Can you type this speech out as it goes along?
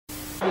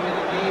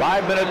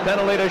5-minute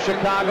penalty to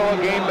Chicago,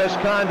 a game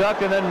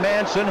misconduct, and then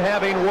Manson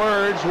having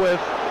words with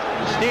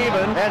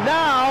Steven. And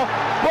now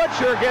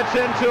Butcher gets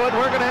into it.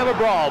 We're going to have a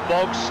brawl,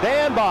 folks.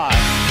 Stand by.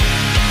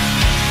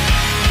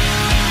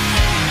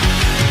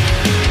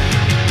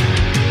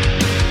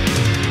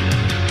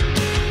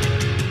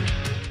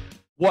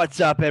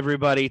 What's up,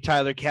 everybody?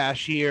 Tyler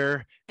Cash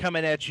here,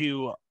 coming at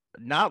you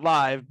not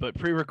live, but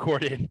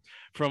pre-recorded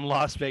from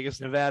Las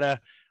Vegas, Nevada.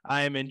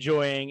 I am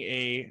enjoying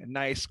a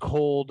nice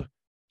cold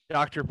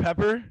Dr.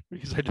 Pepper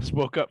because I just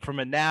woke up from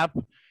a nap,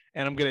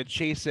 and I'm going to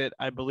chase it,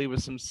 I believe,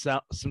 with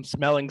some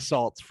smelling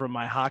salts from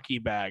my hockey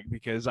bag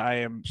because I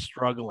am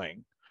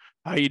struggling.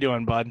 How you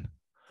doing, bud?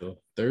 So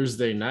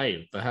Thursday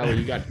night. What the hell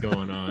you got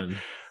going on?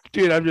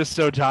 Dude, I'm just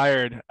so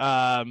tired.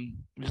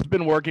 Just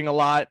been working a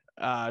lot,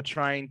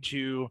 trying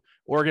to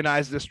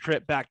organize this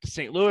trip back to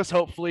St. Louis,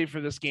 hopefully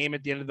for this game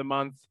at the end of the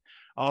month.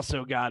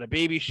 Also got a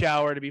baby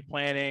shower to be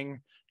planning.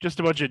 Just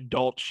a bunch of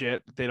adult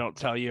shit that they don't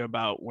tell you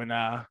about when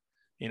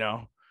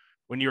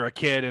when you're a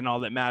kid and all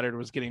that mattered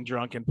was getting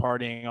drunk and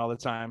partying all the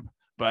time.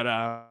 But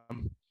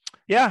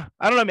yeah,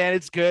 I don't know, man.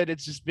 It's good.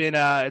 It's just been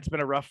a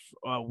rough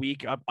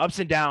week, ups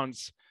and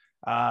downs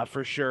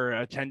for sure.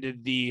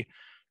 Attended the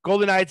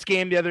Golden Knights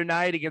game the other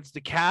night against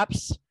the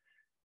Caps.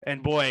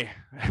 And boy,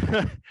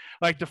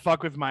 like to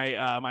fuck with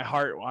my my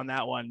heart on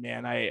that one,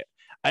 man. I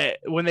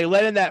when they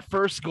let in that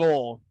first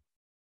goal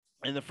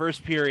in the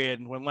first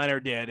period, when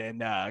Leonard did, and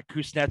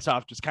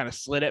Kuznetsov just kind of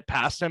slid it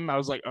past him, I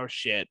was like, oh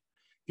shit,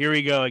 here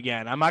we go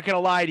again. I'm not gonna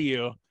lie to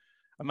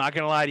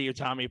you,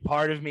 Tommy.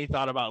 Part of me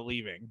thought about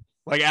leaving,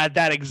 like at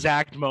that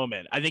exact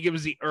moment. I think it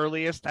was the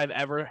earliest I've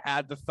ever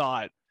had the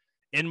thought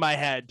in my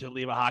head to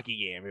leave a hockey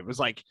game. It was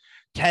like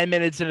 10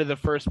 minutes into the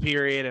first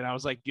period, and I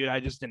was like, dude, I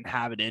just didn't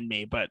have it in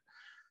me. But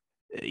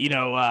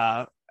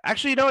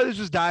actually, let's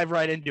just dive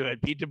right into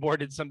it. Pete DeBoer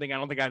did something I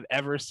don't think I've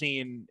ever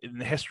seen in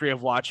the history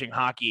of watching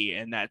hockey,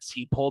 and that's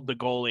he pulled the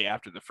goalie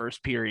after the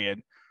first period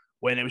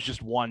when it was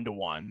just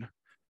 1-1.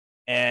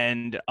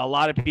 And a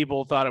lot of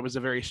people thought it was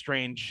a very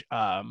strange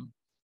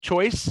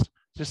choice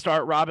to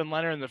start Robin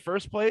Lehner in the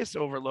first place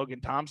over Logan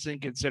Thompson,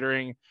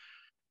 considering,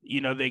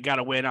 they got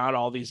to win out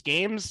all these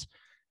games.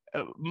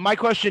 My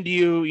question to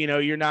you,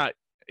 you're not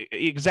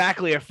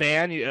exactly a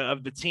fan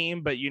of the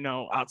team, but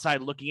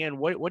outside looking in,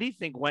 what do you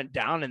think went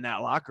down in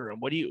that locker room?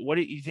 What do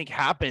you think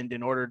happened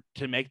in order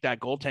to make that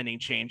goaltending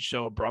change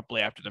so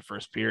abruptly after the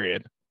first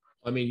period?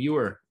 I mean, you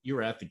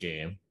were at the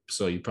game,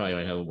 so you probably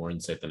might have a little more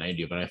insight than I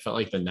do, but I felt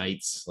like the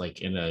Knights,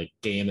 like in a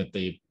game that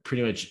they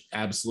pretty much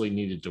absolutely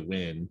needed to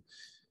win,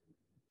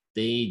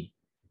 they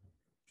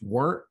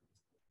weren't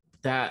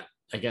that,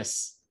 I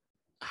guess,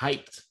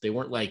 hyped. They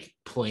weren't like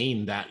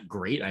playing that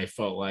great, I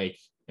felt like.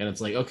 And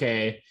it's like,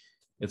 okay,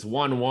 it's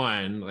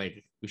 1-1.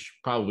 Like, we should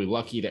probably be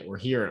lucky that we're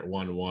here at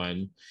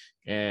 1-1.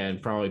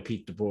 And probably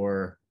Pete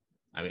DeBoer,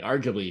 I mean,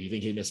 arguably, if you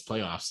think he missed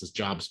playoffs, his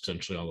job's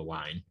potentially on the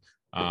line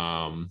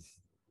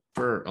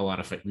for a lot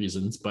of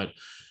reasons. But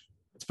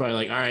it's probably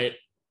like, all right,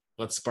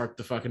 let's spark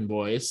the fucking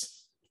boys.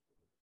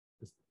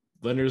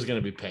 Leonard's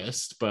going to be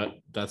pissed, but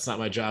that's not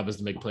my job, is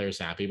to make players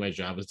happy. My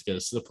job is to get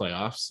us to the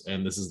playoffs.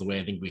 And this is the way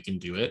I think we can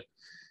do it.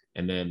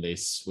 And then they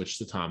switched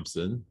to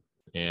Thompson,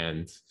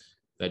 and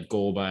that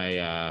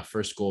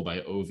first goal by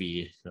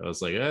Ovi, I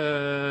was like,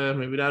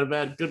 maybe not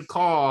a good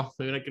call.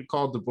 Maybe not a good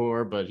call,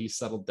 DeBoer, but he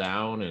settled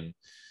down and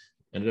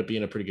ended up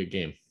being a pretty good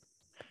game.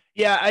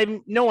 Yeah,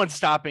 no one's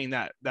stopping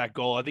that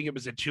goal. I think it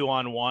was a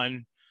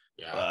 2-on-1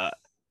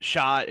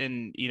 shot,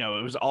 and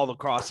it was all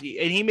across. And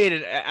he made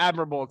an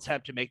admirable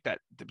attempt to make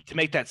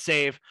that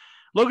save.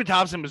 Logan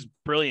Thompson was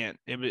brilliant.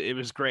 It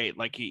was great.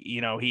 Like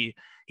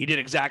he did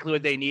exactly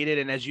what they needed.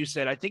 And as you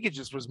said, I think it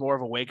just was more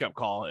of a wake-up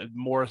call,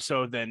 more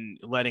so than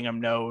letting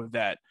them know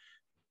that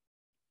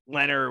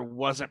Leonard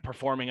wasn't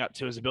performing up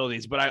to his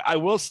abilities. But I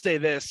will say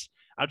this.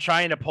 I'm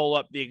trying to pull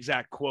up the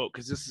exact quote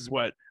because this is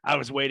what I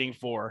was waiting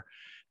for.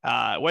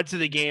 Went to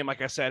the game,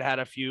 like I said, had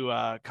a few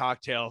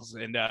cocktails,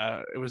 and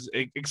it was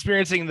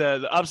experiencing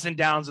the ups and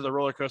downs of the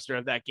roller coaster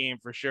of that game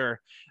for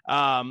sure.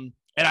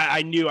 And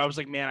I knew, I was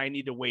like, man, I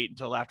need to wait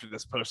until after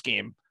this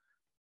post-game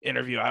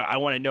interview. I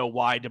want to know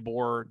why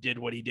DeBoer did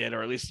what he did,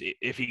 or at least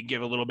if he can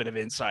give a little bit of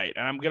insight.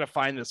 And I'm going to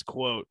find this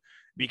quote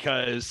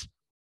because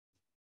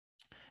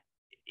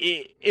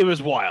it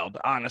was wild,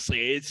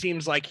 honestly. It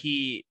seems like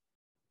he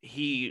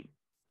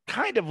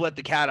kind of let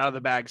the cat out of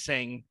the bag,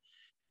 saying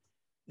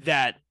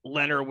that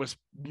Leonard was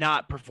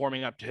not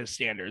performing up to his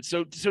standards.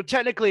 So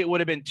technically it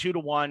would have been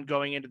 2-1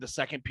 going into the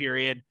second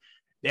period.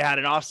 They had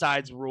an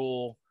offsides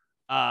rule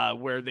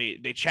where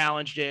they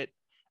challenged it.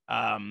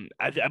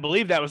 I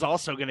believe that was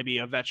also going to be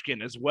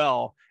Ovechkin as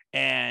well.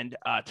 And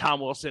Tom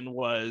Wilson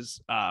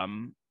was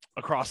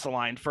across the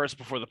line first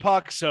before the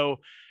puck. So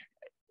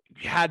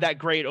had that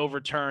great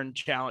overturn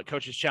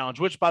coach's challenge,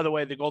 which, by the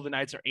way, the Golden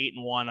Knights are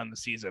 8-1 on the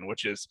season,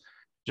 which is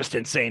just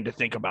insane to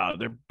think about.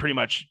 They're pretty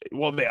much,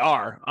 they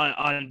are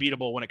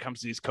unbeatable when it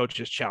comes to these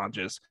coaches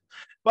challenges.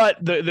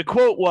 But the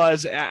quote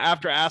was,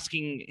 after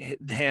asking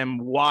him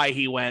why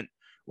he went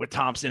with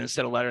Thompson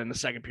instead of Leonard in the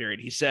second period,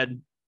 he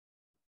said,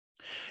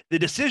 "The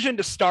decision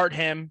to start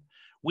him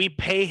We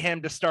pay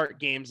him to start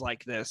games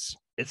like this.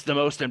 It's the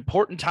most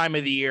important time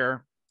of the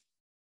year.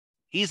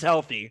 He's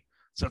healthy.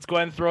 So let's go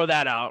ahead and throw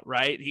that out,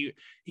 right?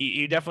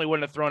 He definitely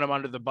wouldn't have thrown him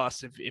under the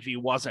bus if he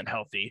wasn't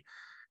healthy.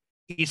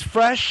 He's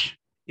fresh.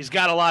 He's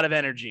got a lot of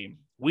energy.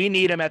 We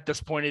need him at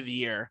this point of the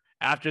year.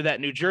 After that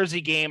New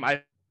Jersey game,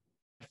 I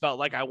felt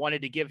like I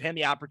wanted to give him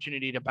the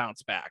opportunity to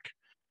bounce back.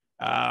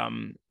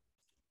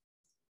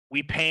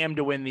 We pay him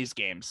to win these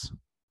games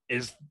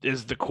is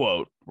the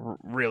quote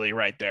really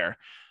right there.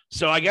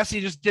 So I guess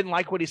he just didn't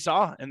like what he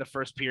saw in the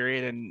first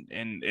period.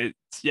 And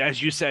it's,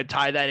 as you said,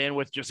 tie that in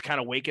with just kind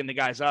of waking the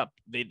guys up.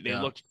 They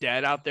looked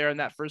dead out there in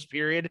that first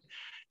period.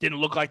 Didn't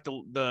look like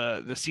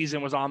the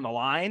season was on the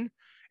line.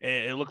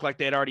 It looked like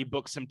they had already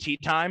booked some tee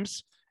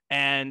times.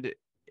 And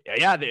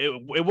yeah,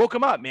 it woke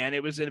them up, man.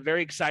 It was a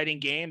very exciting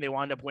game. They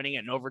wound up winning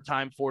it in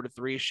overtime,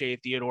 4-3. Shea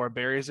Theodore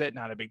buries it.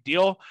 Not a big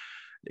deal.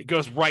 It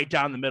goes right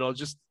down the middle.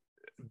 Just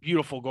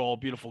beautiful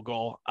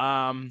goal.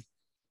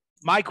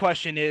 My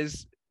question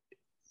is,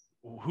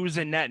 who's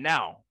in net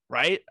now,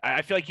 right?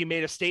 I feel like you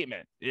made a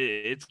statement.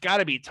 It's got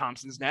to be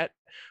Thompson's net.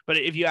 But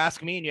if you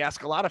ask me and you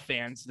ask a lot of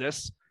fans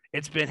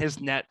it's been his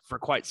net for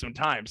quite some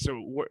time.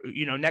 So,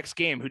 next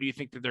game, who do you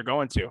think that they're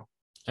going to?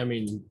 I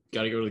mean,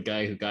 got to go to the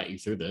guy who got you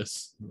through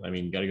this. I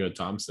mean, got to go to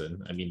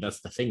Thompson. I mean,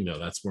 that's the thing, though.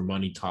 That's where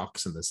money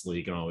talks in this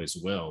league and always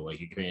will. Like,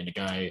 you're paying a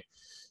guy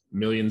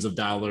millions of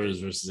dollars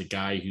versus a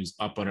guy who's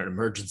up on an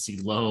emergency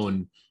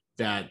loan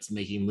that's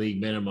making league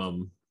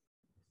minimum.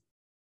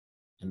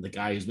 And the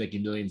guy who's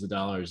making millions of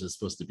dollars is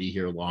supposed to be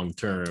here long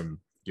term.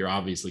 You're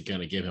obviously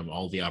going to give him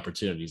all the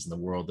opportunities in the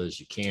world as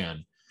you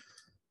can.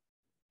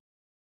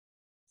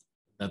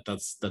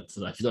 That's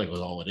I feel like was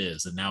all it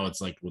is. And now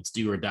it's like, let's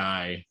do or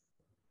die.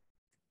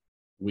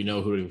 We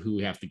know who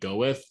we have to go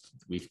with.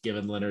 We've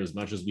given Leonard as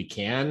much as we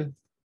can.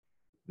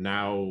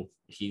 Now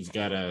he's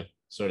got to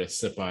sort of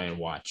sit by and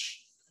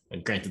watch.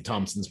 And granted,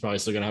 Thompson's probably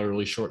still going to have a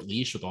really short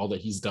leash with all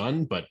that he's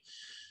done, but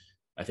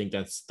I think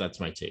that's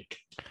my take.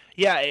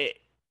 Yeah,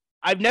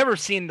 I've never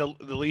seen the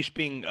leash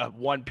being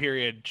one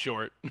period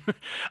short.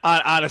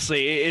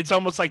 Honestly, it's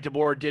almost like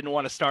DeBoer didn't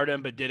want to start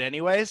him, but did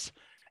anyways.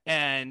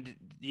 And,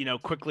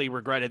 quickly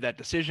regretted that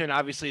decision.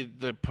 Obviously,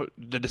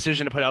 the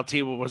decision to put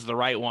LT was the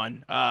right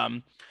one.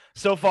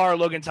 So far,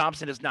 Logan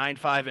Thompson is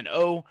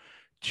 9-5-0,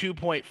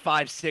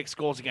 2.56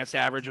 goals against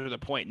average with a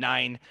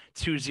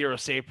 .920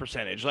 save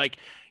percentage. Like,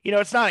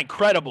 it's not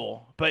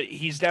incredible, but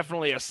he's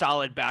definitely a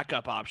solid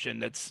backup option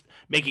that's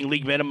making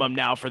league minimum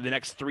now for the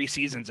next 3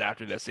 seasons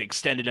after this. They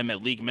extended him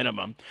at league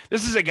minimum.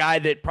 This is a guy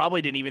that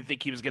probably didn't even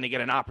think he was going to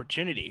get an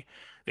opportunity.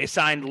 They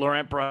signed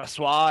Laurent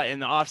Brossoit in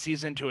the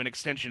offseason to an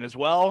extension as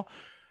well.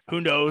 Who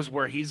knows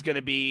where he's going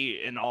to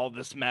be in all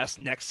this mess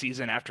next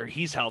season after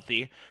he's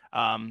healthy.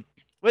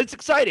 But it's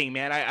exciting,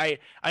 man.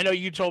 I know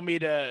you told me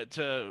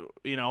to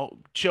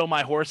chill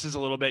my horses a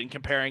little bit in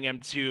comparing him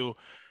to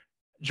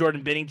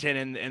Jordan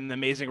Binnington and the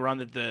amazing run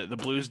that the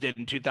Blues did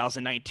in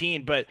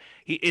 2019, but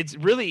it's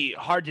really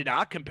hard to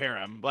not compare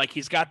him. Like,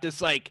 he's got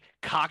this like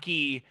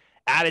cocky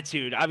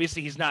attitude.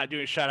 Obviously, he's not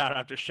doing shutout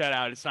after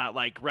shutout. It's not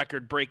like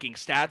record-breaking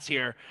stats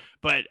here,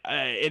 but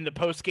in the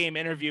post-game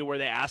interview where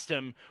they asked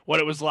him what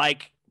it was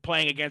like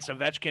playing against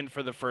Ovechkin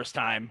for the first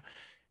time,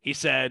 he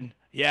said,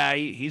 "Yeah,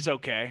 he's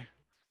okay."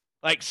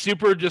 Like,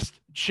 super just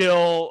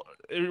chill.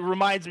 It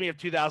reminds me of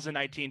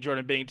 2019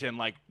 Jordan Binnington.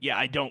 Like, yeah,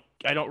 I don't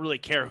really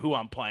care who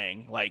I'm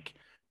playing. Like,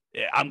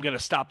 I'm going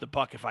to stop the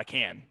puck if I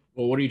can.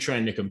 Well, what are you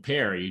trying to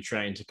compare? Are you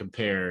trying to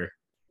compare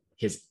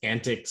his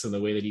antics and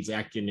the way that he's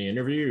acting in the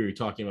interview, or are you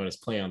talking about his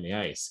play on the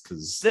ice?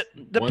 Because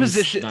the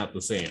position, not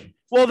the same.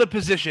 Well, the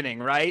positioning,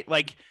 right?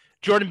 Like,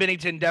 Jordan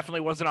Binnington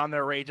definitely wasn't on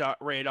their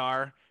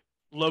radar.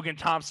 Logan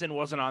Thompson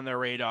wasn't on their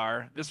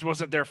radar. This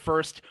wasn't their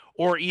first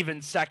or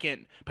even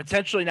second,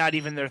 potentially not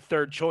even their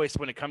third choice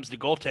when it comes to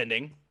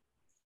goaltending.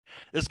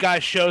 This guy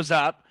shows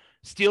up,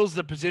 steals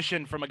the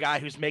position from a guy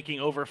who's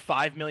making over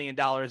 $5 million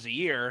a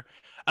year,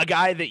 a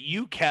guy that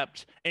you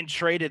kept and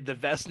traded the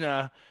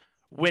Vezina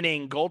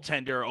winning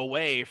goaltender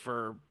away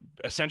for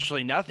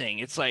essentially nothing.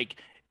 It's like,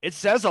 it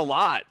says a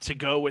lot to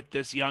go with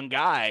this young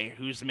guy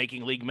who's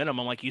making league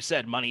minimum. Like you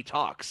said, money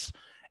talks.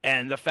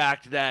 And the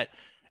fact that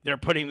they're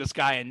putting this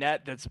guy in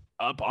net that's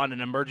up on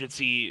an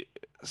emergency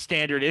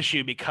standard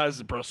issue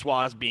because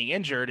Brossoit is being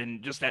injured,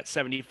 and just that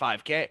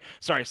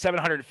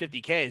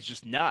 750K is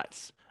just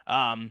nuts.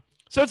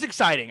 So it's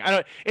exciting.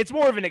 It's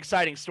more of an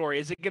exciting story.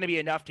 Is it going to be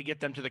enough to get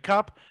them to the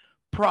cup?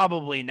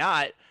 Probably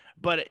not.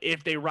 But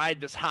if they ride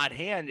this hot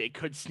hand, it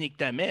could sneak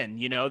them in.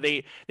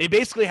 They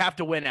basically have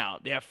to win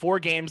out. They have 4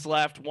 games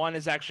left. One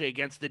is actually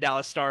against the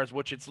Dallas Stars,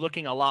 which it's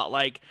looking a lot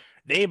like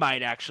they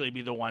might actually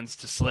be the ones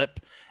to slip.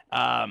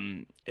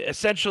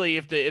 Essentially,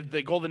 if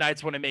the Golden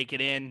Knights want to make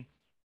it in,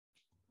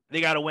 they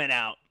got to win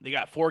out. They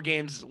got 4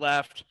 games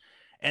left,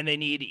 and they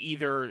need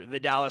either the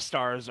Dallas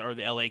Stars or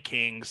the LA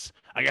Kings.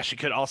 I guess it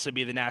could also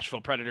be the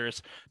Nashville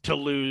Predators to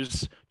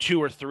lose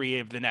 2 or 3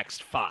 of the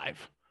next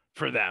 5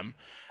 for them.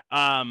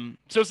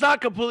 So it's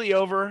not completely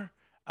over.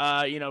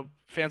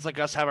 Fans like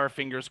us have our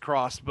fingers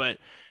crossed, but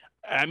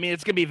I mean,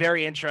 it's going to be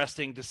very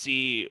interesting to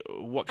see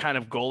what kind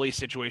of goalie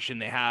situation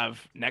they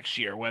have next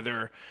year,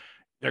 whether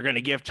they're going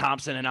to give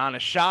Thompson an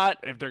honest shot,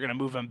 if they're going to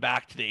move him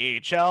back to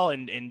the AHL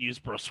and use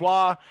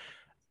Brossois.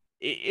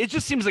 It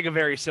just seems like a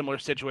very similar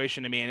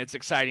situation to me, and it's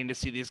exciting to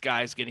see these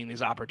guys getting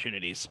these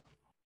opportunities.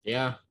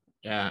 Yeah.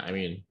 Yeah. I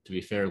mean, to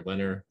be fair,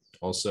 Leonard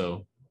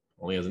also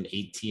only has an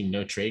 8-team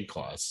no trade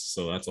clause.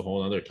 So that's a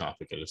whole other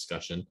topic of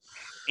discussion.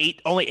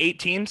 Only 8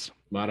 teams?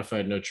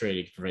 Modified no trade.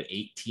 He can provide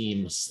 8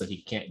 teams that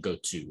he can't go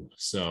to.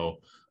 So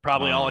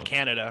probably all of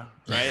Canada,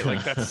 right?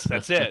 Like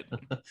that's it.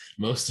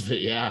 Most of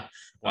it, yeah.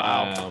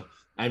 Wow.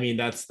 I mean,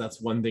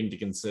 that's one thing to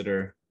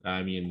consider.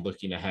 I mean,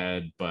 looking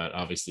ahead, but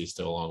obviously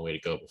still a long way to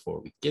go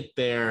before we get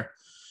there.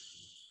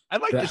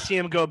 I'd like to see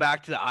him go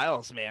back to the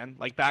Isles, man.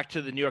 Like back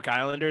to the New York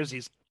Islanders.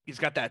 He's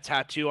got that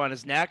tattoo on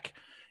his neck.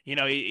 You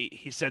know,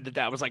 he said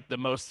that was like the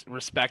most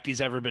respect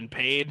he's ever been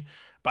paid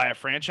by a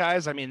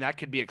franchise. I mean, that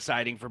could be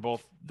exciting for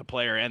both the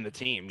player and the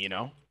team, you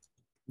know?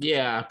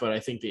 Yeah, but I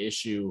think the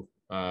issue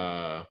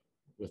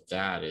with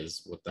that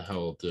is what the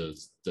hell do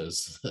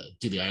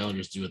the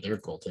Islanders do with their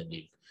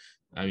goaltending?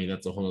 I mean,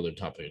 that's a whole other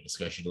topic of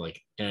discussion.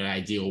 Like in an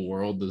ideal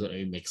world, does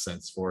it make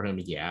sense for him?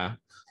 Yeah.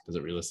 Does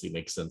it realistically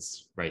make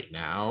sense right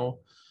now?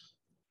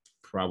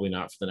 Probably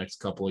not for the next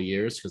couple of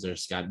years because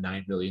there's got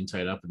 $9 million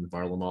tied up in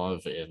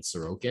Varlamov and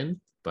Sorokin.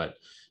 But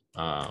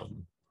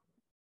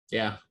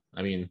yeah,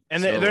 I mean,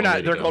 and they're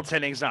not, their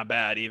goaltending's not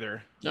bad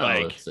either. No,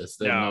 like,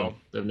 they have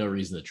no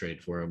reason to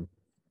trade for him.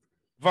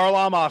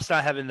 Varlamov's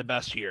not having the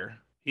best year.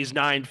 He's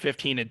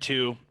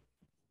 9-15-2,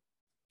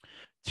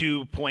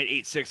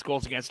 2.86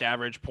 goals against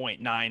average,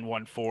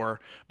 0.914,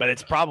 but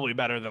it's probably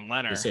better than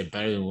Leonard. I say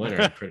better than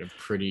Leonard.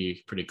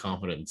 pretty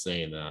confident in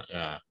saying that.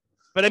 Yeah.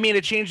 But I mean,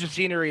 a change of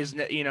scenery is,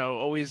 you know,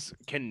 always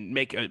can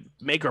make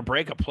or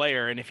break a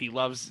player, and if he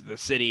loves the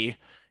city,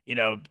 you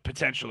know,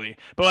 potentially.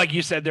 But like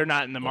you said, they're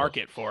not in the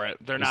market for it.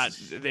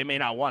 They may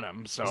not want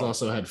him. So he's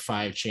also had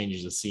 5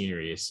 changes of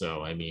scenery.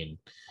 So I mean,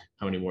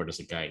 how many more does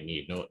a guy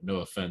need? No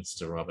offense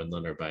to Robin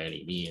Leonard by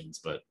any means,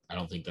 but I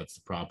don't think that's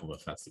the problem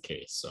if that's the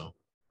case. So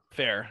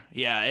fair.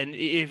 Yeah. And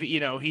if, you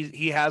know,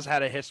 he has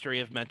had a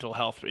history of mental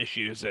health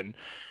issues, and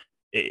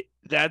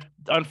that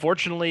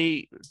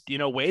unfortunately, you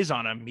know, weighs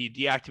on him. He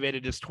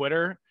deactivated his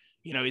Twitter.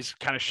 You know, he's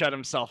kind of shut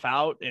himself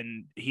out,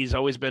 and he's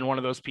always been one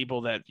of those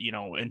people that, you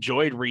know,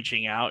 enjoyed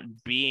reaching out and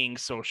being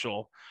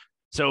social.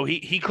 So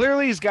he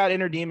clearly has got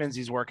inner demons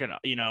he's working,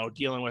 you know,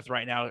 dealing with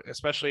right now,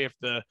 especially if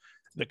the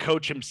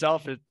coach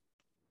himself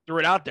threw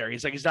it out there.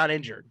 He's like, he's not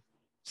injured.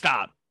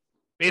 Stop.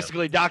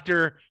 Basically, yep.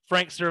 Dr.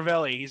 Frank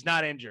Cervelli, he's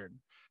not injured.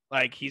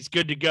 Like, he's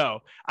good to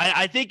go.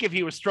 I think if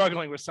he was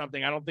struggling with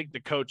something, I don't think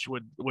the coach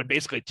would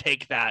basically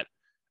take that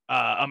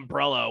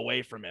umbrella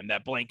away from him,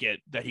 that blanket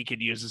that he could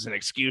use as an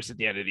excuse at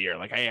the end of the year.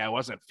 Like, hey, I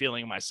wasn't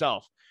feeling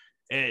myself.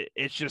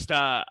 It's just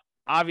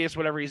obvious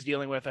whatever he's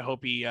dealing with. I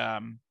hope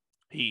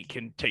he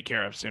can take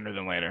care of sooner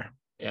than later.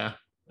 Yeah,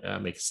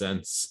 makes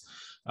sense.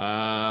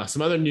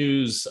 Some other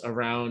news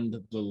around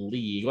the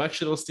league. Well,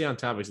 actually, let's stay on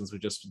topic since we've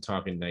just been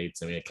talking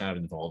Knights. I mean, it kind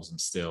of involves him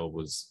still.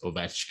 Was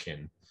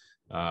Ovechkin.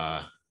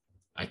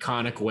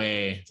 Iconic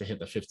way to hit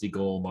the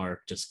 50-goal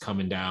mark, just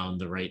coming down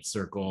the right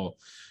circle.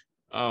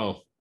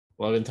 Oh,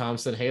 Logan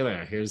Thompson, hey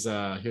there. Here's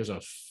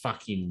a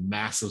fucking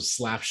massive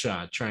slap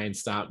shot. Try and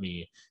stop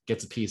me.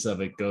 Gets a piece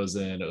of it, goes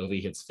in.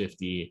 Ovi hits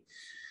 50.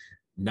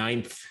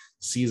 9th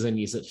season,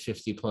 he's at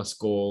 50+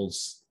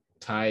 goals.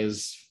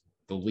 Ties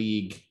the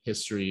league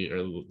history or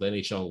the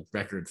NHL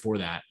record for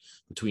that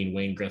between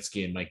Wayne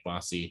Gretzky and Mike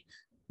Bossy.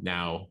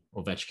 Now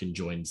Ovechkin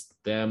joins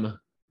them.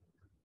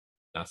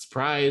 Not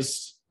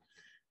surprised.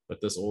 But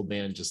this old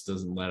man just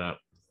doesn't let up.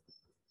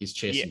 He's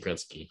chasing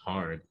Gretzky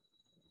hard.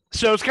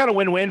 So it's kind of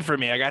win-win for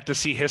me. I got to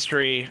see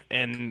history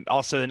and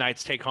also the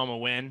Knights take home a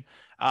win.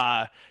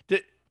 I'd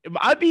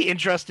be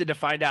interested to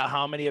find out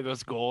how many of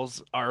those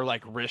goals are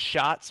like wrist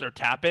shots or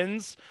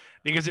tap-ins,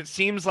 because it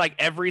seems like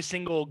every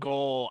single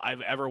goal I've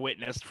ever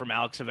witnessed from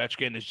Alex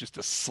Ovechkin is just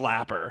a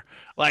slapper,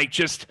 like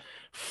just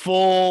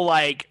full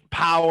like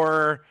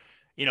power,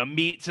 you know,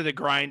 meat to the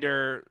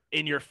grinder,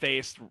 in your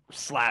face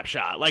slap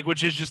shot, like,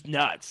 which is just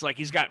nuts. Like,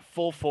 he's got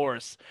full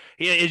force.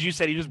 As you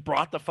said, he just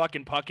brought the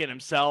fucking puck in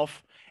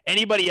himself.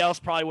 Anybody else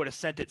probably would have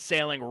sent it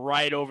sailing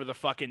right over the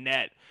fucking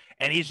net.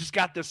 And he's just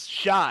got this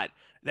shot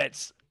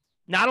that's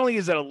not only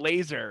is it a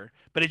laser,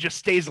 but it just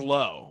stays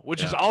low,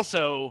 which is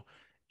also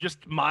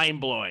just mind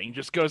blowing.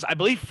 Just goes, I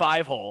believe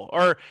 5-hole,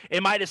 or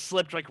it might have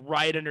slipped like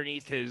right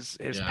underneath his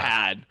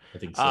pad. I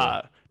think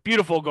so.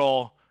 Beautiful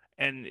goal.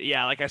 And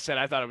yeah, like I said,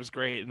 I thought it was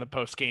great in the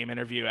post-game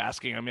interview,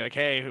 asking him like,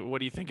 "Hey, what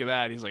do you think of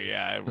that?" He's like,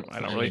 "Yeah,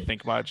 I don't really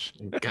think much."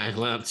 Guy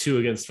went up 2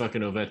 against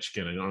fucking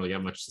Ovechkin. I don't really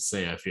got much to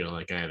say, I feel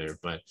like, either.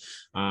 But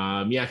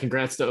yeah,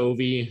 congrats to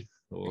Ovi.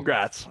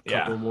 Congrats.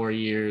 Couple more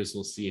years.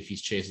 We'll see if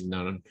he's chasing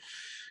down him.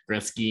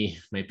 Gretzky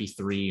might be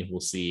 3. We'll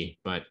see.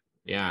 But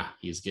yeah,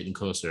 he's getting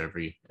closer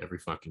every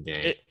fucking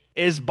day.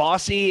 Is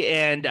Bossy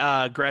and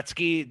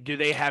Gretzky, do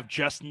they have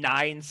just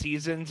 9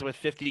 seasons with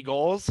 50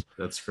 goals?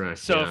 That's correct.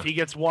 So if he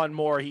gets one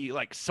more, he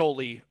like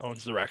solely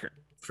owns the record.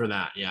 For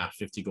that,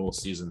 50 goal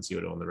seasons, he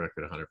would own the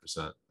record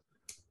 100%.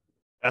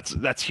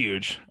 That's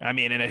huge. I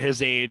mean, and at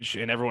his age,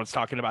 and everyone's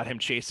talking about him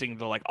chasing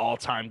the like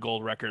all-time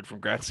gold record from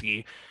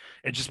Gretzky,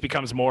 it just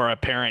becomes more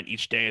apparent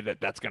each day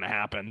that that's going to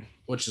happen.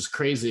 Which is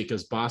crazy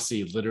because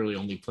Bossy literally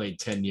only played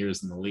 10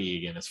 years in the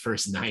league. In his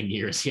first 9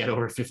 years, he had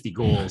over 50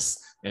 goals.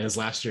 And his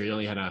last year, he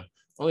only had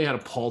a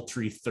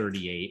paltry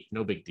 38.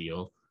 No big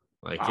deal.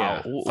 Like,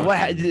 wow.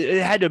 Yeah.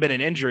 It had to have been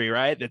an injury,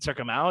 right? That took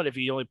him out if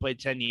he only played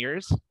 10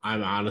 years.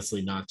 I'm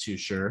honestly not too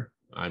sure.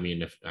 I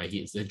mean, if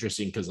it's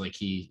interesting because like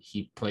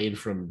he played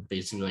from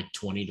basically like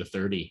 20 to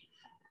 30,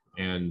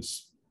 and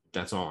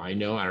that's all I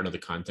know. I don't know the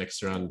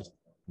context around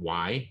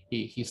why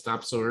he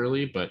stopped so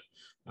early, but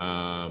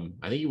I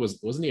think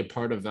wasn't he a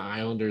part of the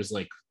Islanders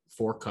like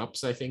 4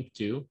 cups, I think,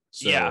 too.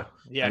 So yeah,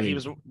 I mean, he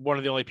was one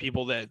of the only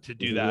people to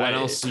do that. What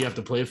else do you have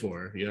to play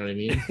for? You know what I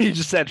mean? He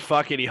just said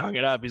fuck it. He hung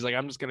it up. He's like,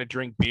 I'm just gonna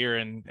drink beer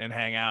and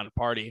hang out and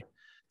party.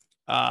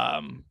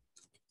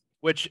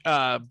 Which,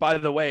 by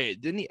the way,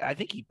 didn't he? I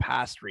think he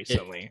passed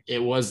recently.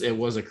 It was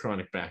a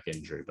chronic back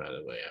injury, by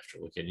the way. After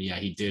looking, yeah,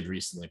 he did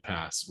recently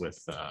pass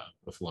with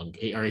lung,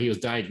 or he was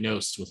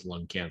diagnosed with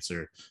lung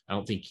cancer. I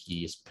don't think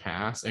he's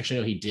passed.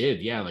 Actually, no, he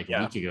did. Yeah, like a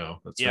week ago.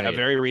 That's right.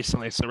 Very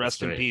recently. So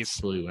rest in peace.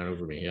 Totally went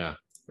over me. Yeah,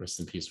 rest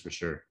in peace for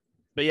sure.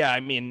 But yeah,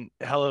 I mean,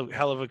 hell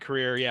of a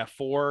career. Yeah,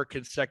 4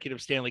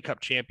 consecutive Stanley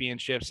Cup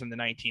championships in the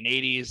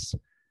 1980s.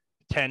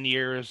 10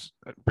 years,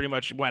 pretty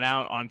much went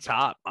out on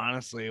top.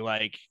 Honestly,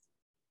 like.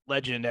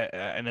 Legend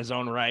in his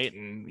own right,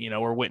 and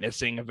we're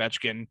witnessing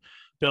Ovechkin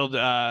build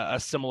a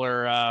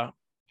similar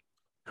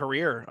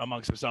career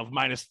amongst himself,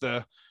 minus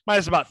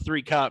about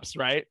 3 cups,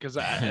 right? Because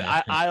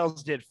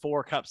Isles did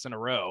 4 cups in a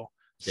row,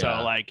 so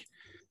like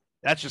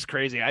that's just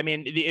crazy. I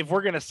mean, if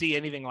we're gonna see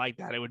anything like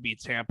that, it would be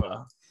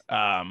Tampa.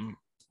 But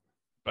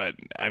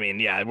I mean,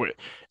 yeah,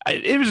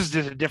 it was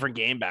just a different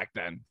game back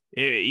then.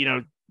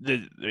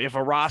 If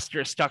a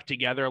roster stuck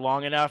together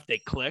long enough, they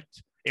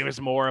clicked. It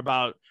was more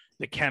about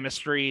the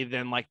chemistry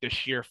than like the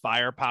sheer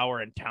firepower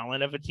and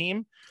talent of a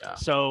team. Yeah.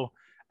 So,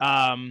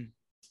 but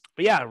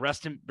yeah,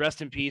 rest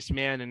in peace,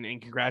 man.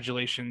 And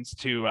congratulations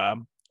to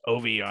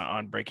Ovi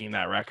on breaking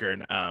that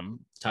record. I'm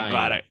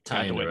glad I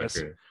got to witness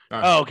it.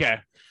 Right. Oh, okay.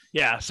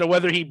 Yeah. So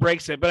whether he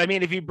breaks it, but I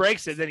mean, if he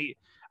breaks it, then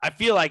I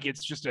feel like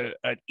it's just an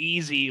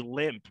easy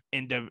limp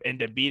into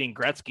beating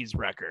Gretzky's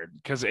record,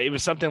 because it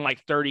was something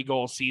like 30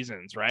 goal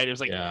seasons, right? It was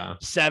like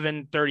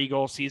 7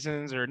 30-goal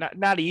seasons, or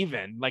not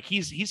even. Like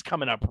he's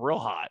coming up real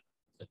hot.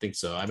 I think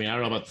so. I mean, I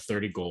don't know about the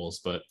 30 goals,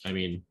 but I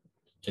mean,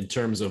 in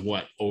terms of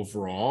what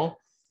overall,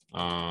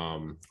 I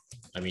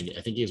mean,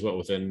 I think he's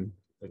within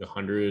like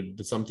 100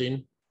 to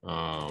something.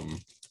 I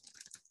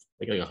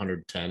think like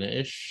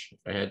 110-ish, if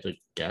I had to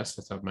guess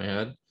off the top of my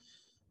head.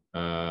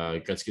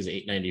 Gretzky's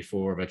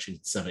 894, eventually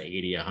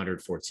 780,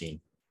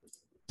 114.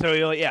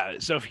 So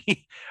so if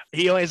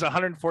he only has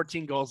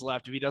 114 goals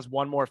left. If he does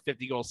one more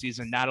 50-goal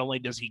season, not only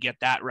does he get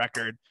that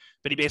record,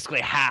 but he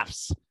basically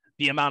halves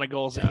the amount of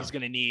goals that he's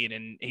going to need,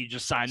 and he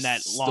just signed that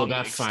long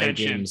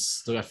extension.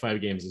 Still got 5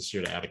 games this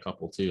year to add a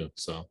couple too.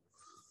 So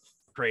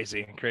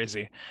crazy.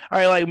 All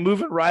right, like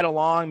moving right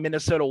along,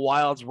 Minnesota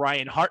Wild's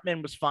Ryan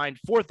Hartman was fined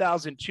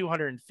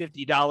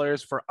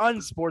 $4,250 for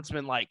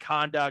unsportsmanlike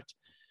conduct,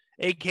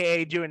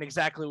 aka doing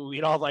exactly what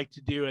we'd all like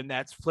to do, and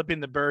that's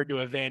flipping the bird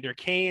to Evander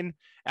Kane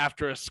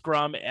after a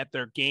scrum at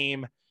their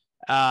game.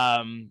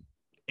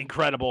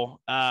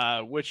 Incredible,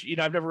 which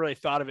I've never really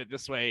thought of it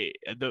this way.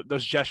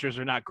 Those gestures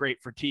are not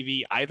great for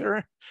TV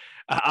either.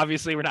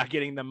 Obviously, we're not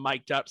getting them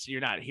mic'd up, so you're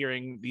not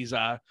hearing these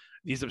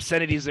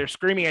obscenities. They're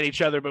screaming at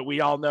each other, but we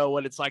all know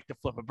what it's like to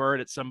flip a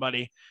bird at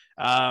somebody.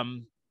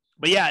 But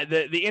yeah,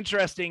 the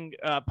interesting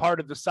part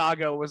of the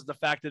saga was the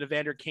fact that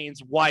Evander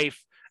Kane's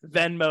wife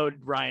Venmoed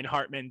Ryan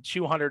Hartman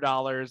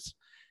 $200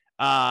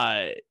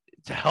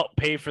 to help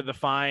pay for the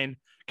fine.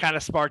 Kind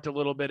of sparked a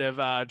little bit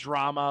of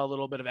drama, a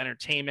little bit of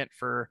entertainment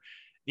for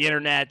the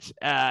internet,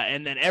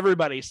 and then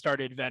everybody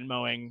started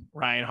Venmoing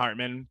Ryan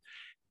Hartman,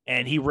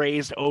 and he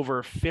raised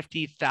over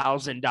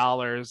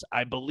 $50,000,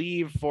 I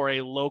believe, for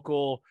a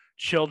local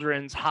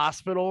children's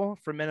hospital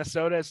from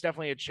Minnesota. It's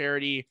definitely a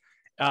charity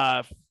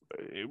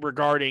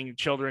regarding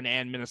children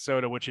and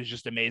Minnesota, which is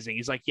just amazing.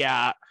 He's like,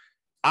 yeah,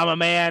 I'm a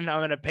man. I'm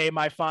going to pay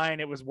my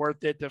fine. It was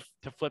worth it to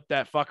flip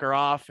that fucker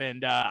off,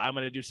 and I'm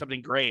going to do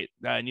something great,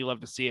 and you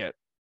love to see it.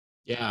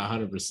 Yeah,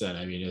 100%.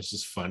 I mean, it's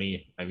just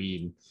funny. I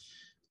mean,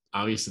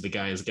 obviously the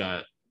guy's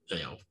got,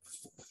 a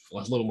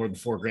little more than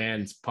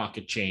 $4,000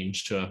 pocket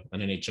change to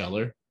an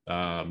NHLer,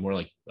 more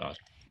like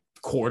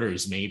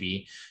quarters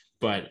maybe.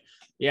 But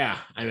yeah,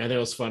 I mean, I think it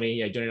was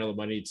funny. I donated all the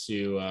money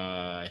to,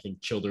 I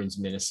think Children's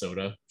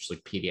Minnesota, which is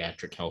like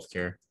pediatric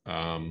healthcare,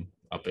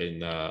 up in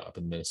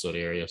the Minnesota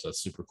area. So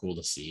that's super cool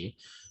to see.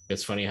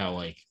 It's funny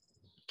how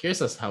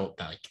curious as how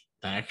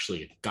that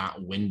actually got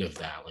wind of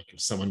that. Like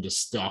if someone just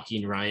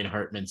stalking Ryan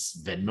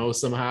Hartman's Venmo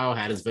somehow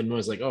had his Venmo,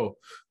 is like, oh,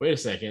 wait a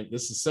second,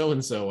 this is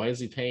so-and-so. Why is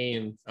he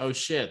paying? Oh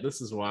shit,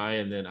 this is why.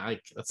 And then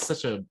that's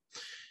such a,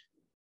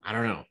 I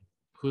don't know.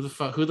 Who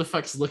the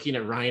fuck's looking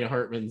at Ryan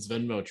Hartman's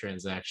Venmo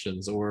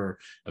transactions or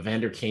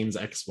Evander Kane's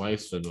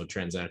ex-wife's Venmo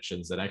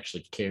transactions that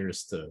actually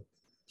cares to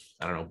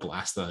I don't know,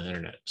 blasted on the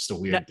internet. Just a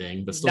weird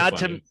thing, but still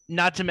funny.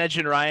 Not to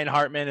mention Ryan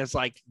Hartman is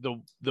like the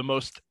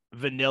most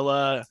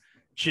vanilla,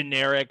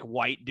 generic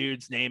white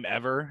dude's name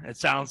ever. It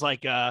sounds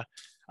like a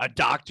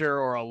doctor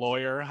or a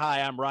lawyer.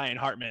 Hi, I'm Ryan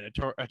Hartman,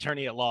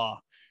 attorney at law.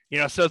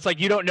 So it's like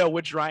you don't know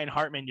which Ryan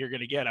Hartman you're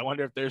going to get. I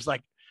wonder if there's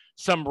like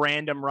some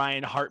random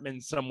Ryan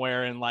Hartman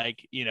somewhere in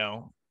like,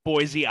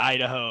 Boise,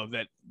 Idaho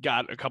that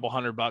got a couple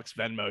 $100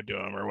 Venmo to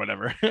him or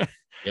whatever.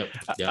 Yep.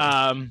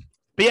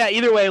 But yeah,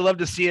 either way, I love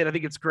to see it. I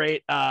think it's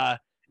great.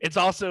 It's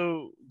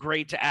also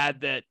great to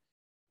add that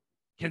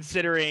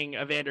considering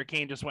Evander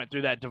Kane just went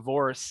through that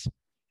divorce,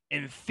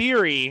 in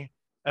theory,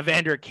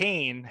 Evander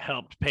Kane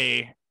helped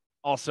pay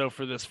also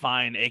for this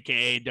fine,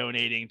 AKA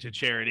donating to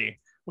charity,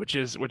 which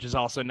is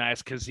also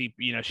nice because she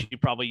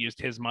probably used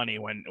his money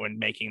when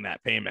making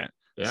that payment.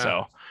 Yeah.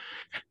 So,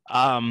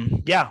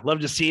 love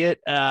to see it.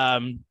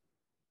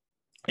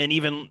 And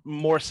even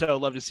more so,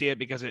 love to see it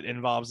because it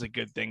involves a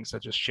good thing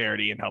such as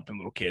charity and helping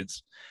little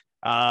kids.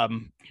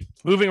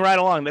 Moving right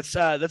along, let's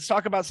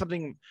talk about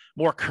something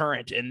more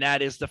current, and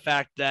that is the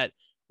fact that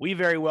we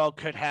very well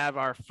could have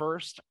our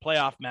first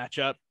playoff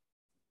matchup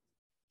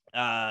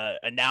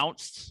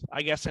announced,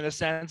 I guess, in a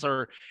sense,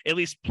 or at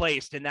least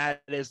placed, and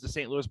that is the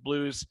St. Louis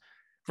Blues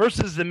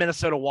versus the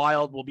Minnesota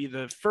Wild. Will be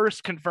the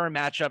first confirmed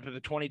matchup of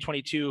the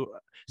 2022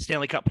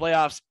 Stanley Cup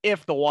playoffs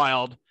if the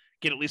Wild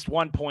get at least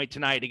 1 point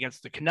tonight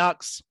against the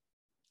Canucks.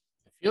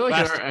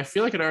 I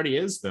feel like it already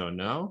is, though.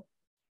 No,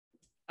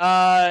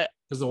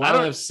 because the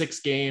Wild have 6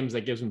 games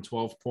that gives them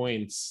 12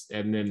 points,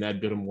 and then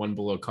that'd put them 1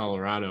 below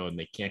Colorado, and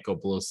they can't go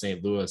below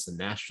St. Louis, and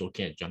Nashville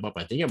can't jump up.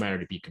 I think it might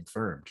already be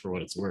confirmed for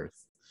what it's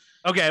worth.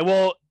 Okay,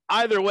 well,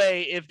 either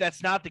way, if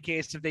that's not the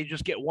case, if they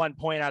just get 1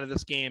 point out of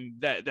this game,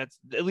 that's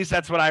at least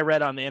that's what I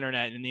read on the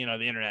internet, and the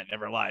internet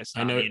never lies.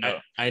 I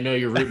know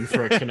you're rooting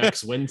for a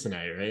Canucks win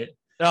tonight, right?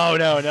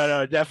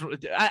 No,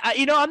 definitely.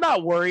 I'm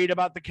not worried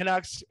about the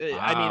Canucks. Wow.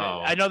 I mean,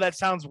 I know that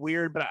sounds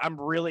weird, but I'm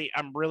really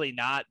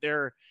not.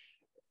 Their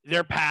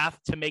path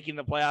to making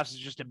the playoffs is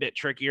just a bit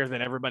trickier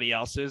than everybody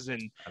else's.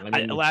 And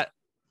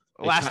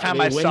last time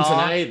I saw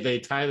tonight, they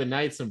tie the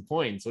Knights in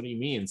points. What do you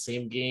mean?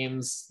 Same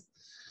games.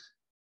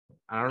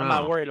 I don't know. I'm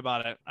not worried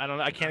about it. I don't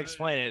know. I can't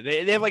explain it.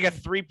 They have like a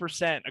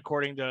 3%,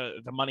 according to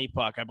the Money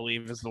Puck, I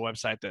believe is the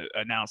website that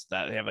announced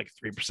that they have like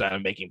 3%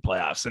 of making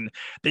playoffs, and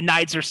the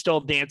Knights are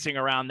still dancing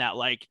around that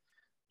like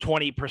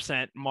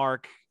 20%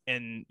 mark,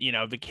 and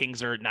the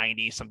Kings are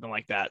 90, something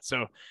like that.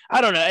 So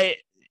I don't know.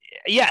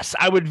 Yes,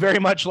 I would very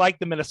much like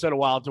the Minnesota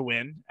Wild to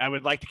win. I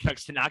would like the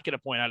Canucks to not get a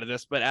point out of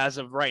this, but as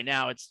of right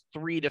now, it's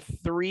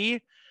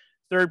 3-3.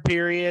 Third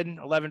period,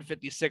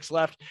 11:56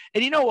 left.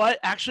 And you know what?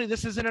 Actually,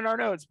 this isn't in our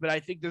notes, but I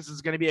think this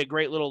is going to be a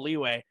great little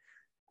leeway.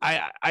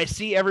 I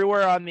see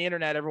everywhere on the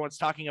internet, everyone's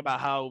talking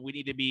about how we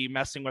need to be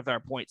messing with our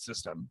point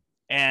system,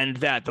 and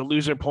that the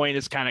loser point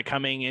is kind of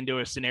coming into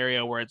a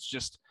scenario where it's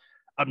just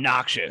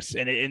obnoxious.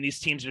 And these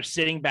teams are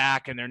sitting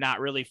back, and they're not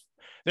really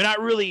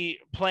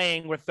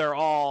playing with their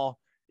all,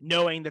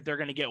 knowing that they're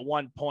going to get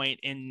 1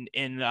 point in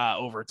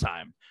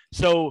overtime.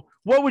 So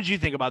what would you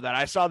think about that?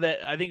 I saw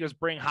that, I think it was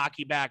Bring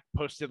Hockey Back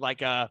posted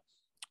like a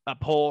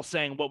poll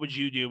saying, what would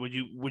you do?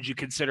 Would you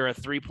consider a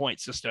 3-point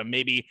system?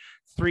 Maybe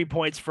 3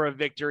 points for a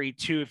victory,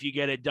 2 if you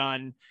get it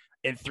done,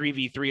 in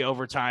 3v3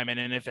 overtime. And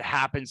then if it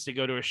happens to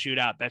go to a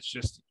shootout, that's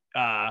just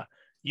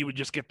you would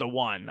just get the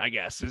 1, I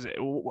guess.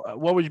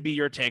 What would be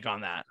your take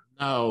on that?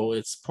 No,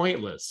 it's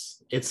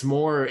pointless. It's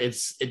more, it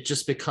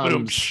just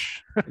becomes,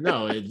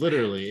 no,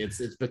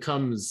 it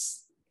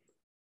becomes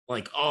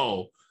like,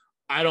 oh,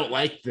 I don't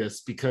like this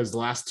because the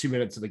last 2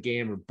 minutes of the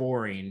game are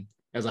boring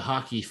as a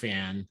hockey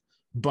fan.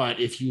 But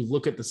if you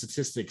look at the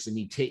statistics and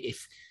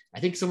I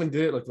think someone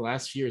did it like the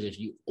last few years, if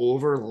you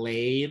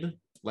overlaid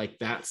like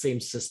that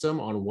same system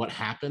on what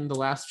happened the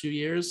last few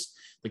years,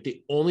 like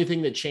the only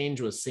thing that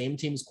changed was same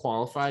teams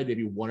qualified,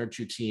 maybe 1 or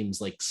 2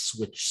 teams like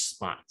switch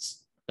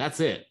spots. That's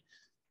it.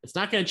 It's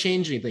not going to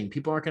change anything.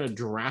 People aren't going to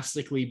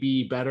drastically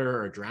be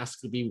better or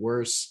drastically be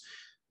worse.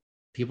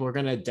 People are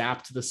going to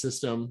adapt to the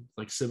system,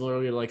 like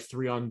similarly to like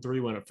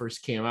 3-on-3 when it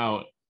first came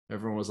out.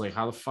 Everyone was like,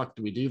 how the fuck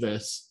do we do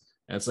this?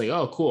 And it's like,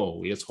 oh,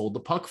 cool. We just hold the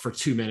puck for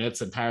 2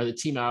 minutes and tire the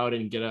team out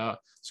and get a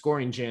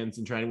scoring chance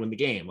and try to win the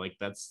game. Like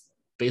that's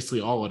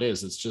basically all it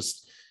is. It's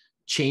just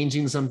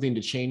changing something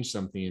to change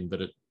something,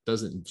 but it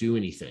doesn't do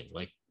anything.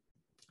 Like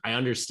I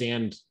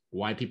understand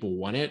why people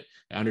want it.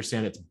 I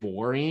understand it's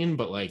boring,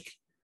 but like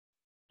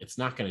it's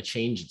not going to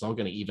change. It's all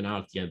going to even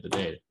out at the end of the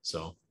day.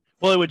 So.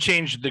 Well, it would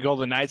change the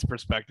Golden Knights'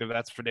 perspective.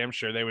 That's for damn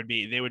sure. They would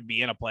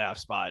be in a playoff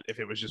spot if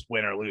it was just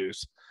win or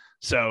lose.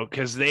 So,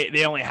 because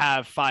they only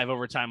have 5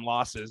 overtime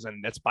losses,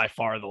 and that's by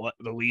far the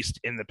least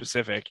in the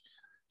Pacific.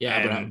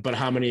 Yeah, but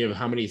how many of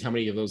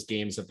those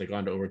games have they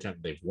gone to overtime?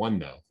 They've won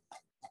though.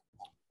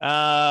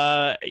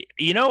 I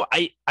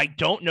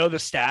don't know the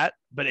stat,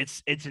 but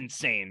it's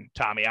insane,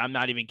 Tommy. I'm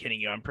not even kidding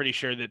you. I'm pretty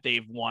sure that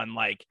they've won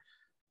like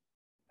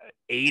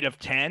 8 of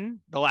 10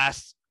 the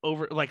last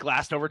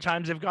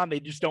overtimes they've gone. They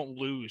just don't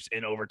lose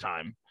in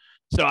overtime.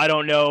 So I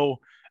don't know.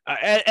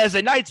 As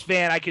a Knights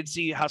fan, I could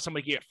see how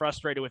somebody could get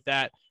frustrated with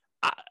that.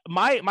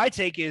 My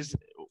take is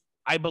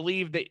I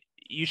believe that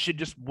you should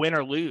just win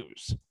or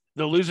lose.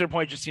 The loser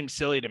point just seems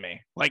silly to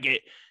me. Like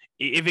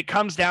if it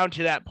comes down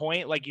to that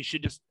point, like you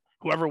should just,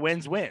 whoever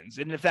wins.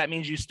 And if that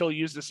means you still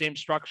use the same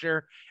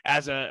structure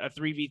as a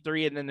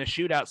 3v3 and then the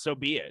shootout, so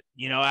be it.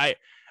 You know, I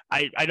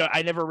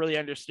never really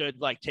understood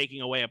like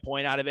taking away a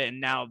point out of it.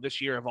 And now this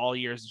year of all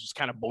years, it's just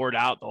kind of bored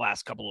out the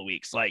last couple of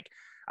weeks. Like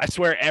I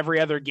swear every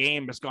other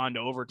game has gone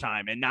to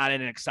overtime and not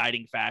in an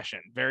exciting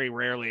fashion. Very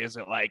rarely is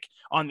it like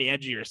on the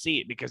edge of your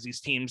seat, because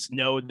these teams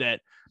know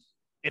that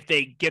if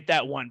they get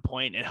that 1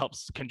 point, it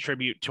helps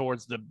contribute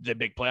towards the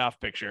big playoff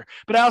picture.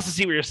 But I also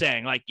see what you're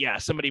saying. Like, yeah,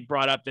 somebody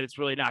brought up that it's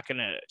really not going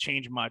to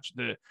change much.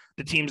 The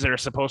teams that are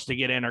supposed to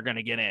get in are going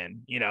to get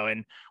in, you know,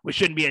 and we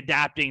shouldn't be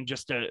adapting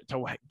just to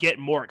get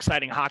more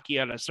exciting hockey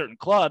out of certain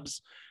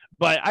clubs.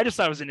 But I just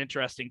thought it was an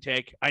interesting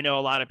take. I know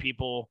a lot of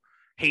people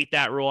hate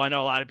that rule. I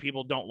know a lot of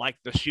people don't like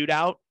the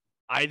shootout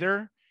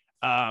either.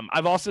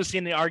 I've also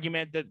seen the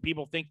argument that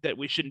people think that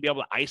we shouldn't be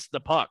able to ice the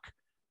puck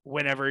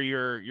whenever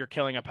you're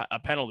killing a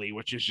penalty,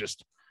 which is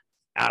just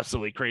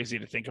absolutely crazy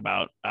to think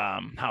about,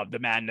 how the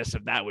madness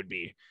of that would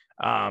be.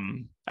 I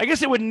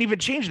guess it wouldn't even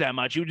change that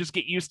much. You would just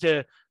get used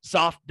to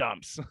soft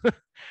dumps.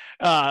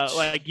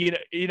 Like, you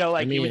know,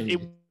 like I mean,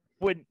 you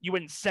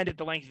wouldn't send it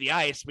the length of the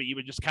ice, but you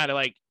would just kind of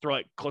like throw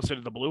it closer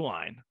to the blue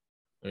line.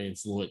 I mean,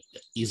 it's a little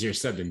easier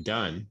said than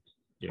done.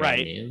 You know right.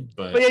 What I mean?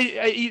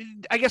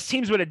 But I guess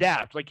teams would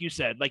adapt. Like you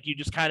said, like you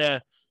just kind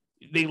of,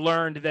 they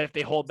learned that if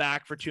they hold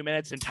back for 2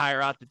 minutes and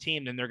tire out the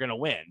team, then they're going to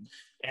win.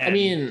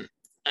 And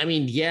I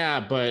mean, yeah,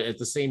 but at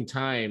the same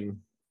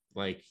time,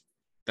 like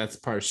that's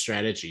part of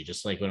strategy.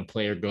 Just like when a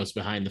player goes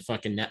behind the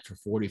fucking net for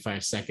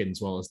 45 seconds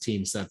while his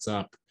team sets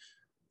up,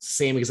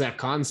 same exact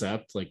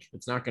concept. Like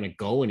it's not going to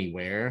go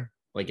anywhere.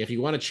 Like if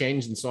you want to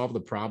change and solve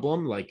the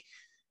problem, like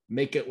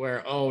make it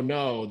where, oh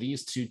no,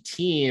 these two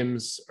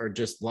teams are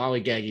just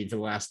lollygagging for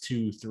the last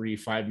 2, 3,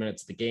 5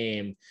 minutes of the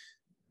game.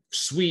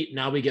 Sweet,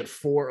 now we get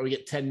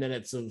 10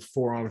 minutes of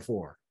 4-on-4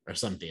 or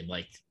something.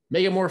 Like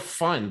make it more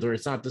fun, where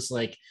it's not just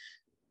like,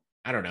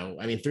 I don't know.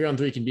 I mean,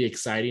 3-on-3 can be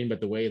exciting,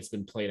 but the way it's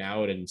been played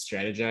out and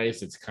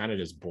strategized, it's kind of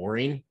just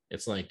boring.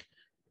 It's like,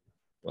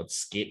 let's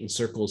skate in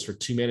circles for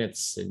 2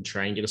 minutes and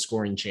try and get a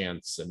scoring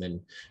chance. And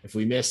then if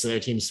we miss, the other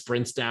team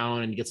sprints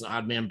down and gets an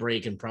odd man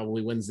break and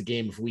probably wins the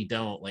game if we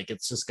don't. Like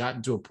it's just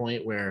gotten to a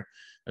point where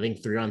I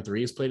think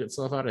 3-on-3 has played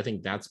itself out. I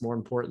think that's more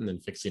important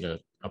than fixing a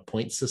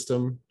point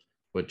system,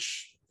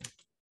 which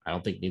I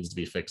don't think needs to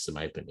be fixed, in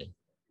my opinion.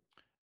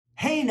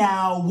 Hey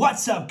now,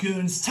 what's up,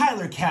 goons?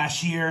 Tyler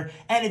Cash here,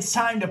 and it's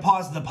time to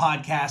pause the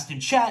podcast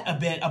and chat a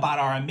bit about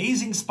our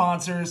amazing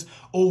sponsors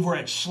over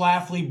at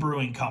Schlafly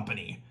Brewing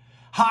Company.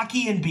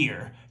 Hockey and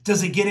beer.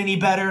 Does it get any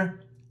better?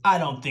 I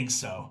don't think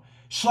so.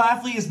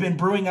 Schlafly has been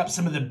brewing up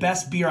some of the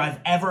best beer I've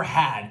ever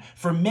had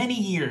for many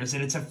years,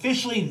 and it's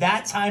officially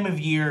that time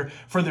of year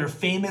for their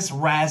famous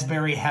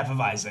Raspberry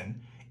Hefeweizen.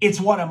 It's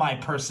one of my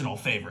personal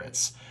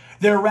favorites.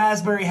 Their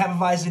Raspberry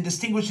Hefeweizen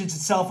distinguishes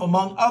itself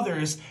among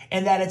others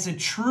in that it's a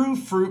true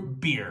fruit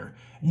beer.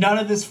 None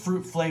of this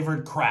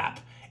fruit-flavored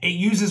crap. It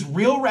uses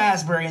real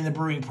raspberry in the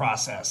brewing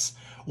process.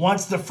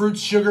 Once the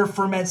fruit's sugar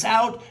ferments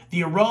out,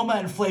 the aroma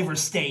and flavor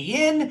stay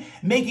in,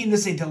 making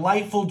this a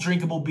delightful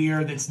drinkable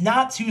beer that's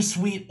not too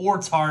sweet or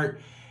tart.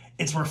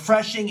 It's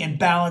refreshing and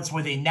balanced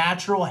with a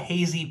natural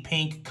hazy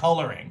pink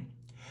coloring.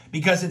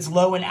 Because it's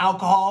low in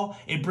alcohol,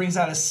 it brings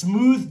out a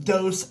smooth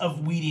dose of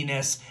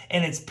weediness,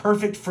 and it's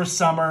perfect for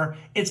summer.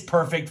 It's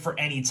perfect for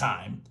any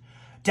time.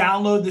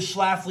 Download the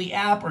Schlafly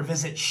app or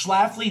visit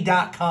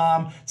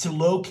schlafly.com to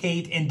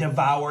locate and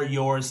devour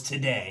yours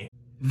today.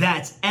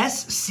 That's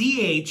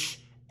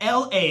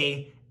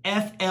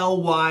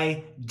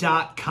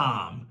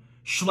SCHLAFLY.com.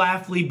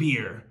 Schlafly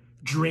Beer.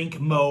 Drink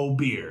Mo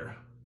Beer.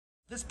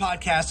 This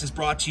podcast is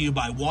brought to you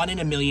by 1 in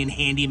a Million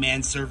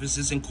Handyman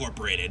Services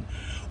Incorporated.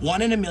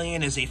 1 in a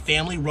Million is a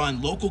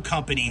family-run local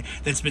company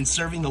that's been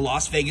serving the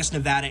Las Vegas,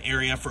 Nevada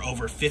area for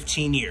over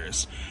 15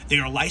 years. They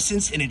are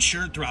licensed and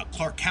insured throughout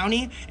Clark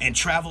County and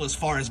travel as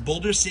far as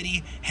Boulder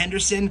City,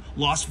 Henderson,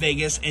 Las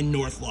Vegas, and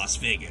North Las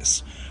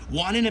Vegas.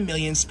 1 in a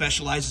Million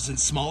specializes in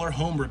smaller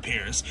home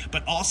repairs,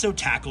 but also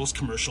tackles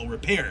commercial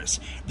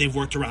repairs. They've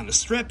worked around the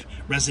Strip,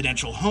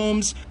 residential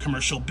homes,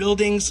 commercial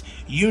buildings,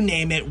 you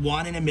name it,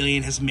 1 in a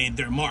Million has made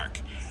their mark.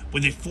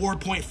 With a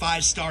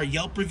 4.5-star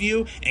Yelp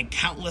review and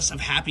countless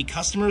of happy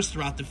customers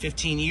throughout the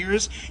 15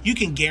 years, you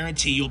can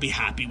guarantee you'll be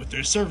happy with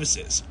their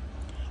services.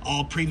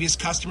 All previous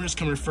customers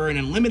can refer an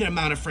unlimited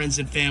amount of friends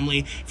and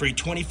family for a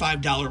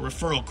 $25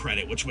 referral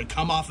credit, which would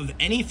come off of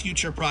any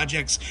future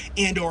projects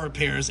and or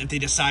repairs if they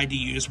decide to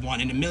use 1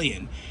 in a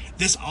Million.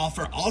 This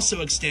offer also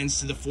extends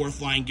to the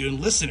Fourth Line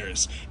Goon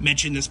listeners.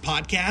 Mention this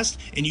podcast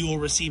and you will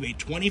receive a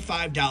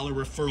 $25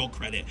 referral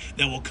credit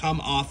that will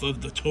come off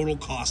of the total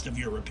cost of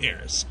your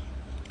repairs.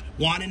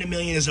 1 in a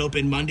Million is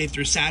open Monday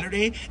through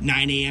Saturday,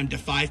 9 a.m. to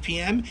 5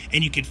 p.m.,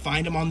 and you can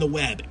find them on the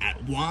web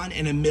at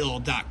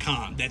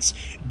juaninamill.com. That's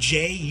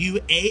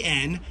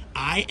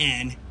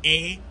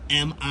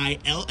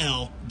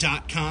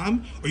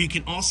JUANINAMILL.com, or you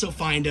can also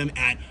find them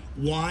at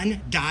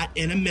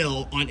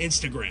juan.inamill on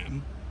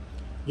Instagram.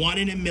 1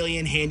 in a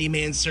Million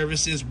Handyman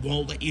Services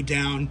won't let you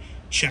down.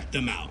 Check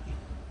them out.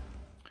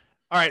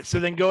 All right, so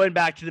then going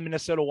back to the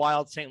Minnesota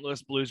Wild St.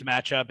 Louis Blues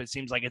matchup, it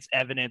seems like it's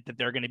evident that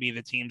they're going to be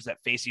the teams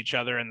that face each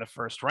other in the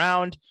first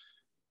round.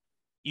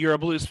 You're a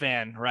Blues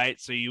fan, right?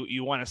 So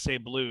you want to say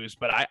Blues,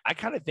 but I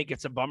kind of think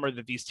it's a bummer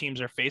that these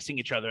teams are facing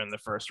each other in the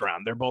first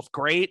round. They're both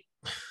great.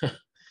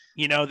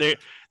 They've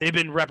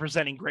been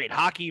representing great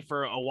hockey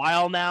for a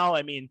while now.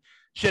 I mean,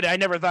 shit, I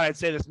never thought I'd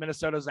say this.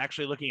 Minnesota's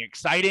actually looking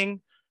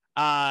exciting.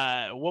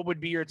 What would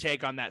be your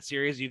take on that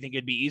series? Do you think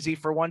it'd be easy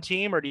for one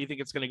team, or do you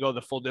think it's going to go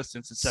the full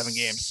distance in 7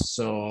 games?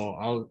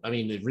 So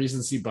the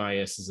recency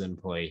bias is in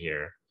play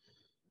here.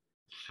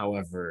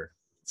 However,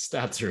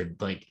 stats are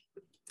like,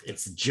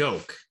 it's a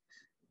joke.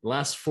 The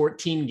last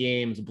 14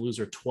 games, the Blues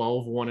are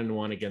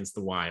 12-1-1 against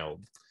the Wild.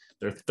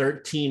 They're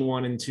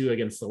 13-1-2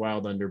 against the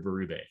Wild under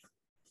Berube.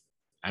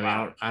 I mean,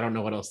 Wow. I don't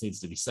know what else needs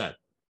to be said.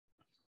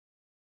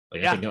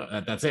 Like, Yeah. I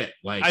think that's it.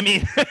 Like, I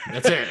mean,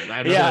 that's it.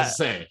 I don't know what to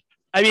say.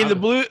 I mean, the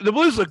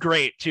Blues look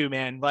great too,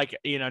 man. Like,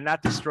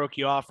 not to stroke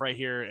you off right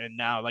here and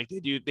now, like they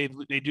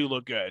do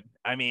look good.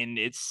 I mean,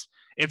 it's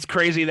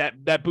crazy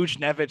that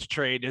Buchnevich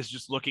trade is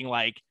just looking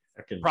like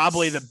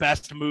probably the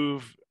best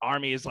move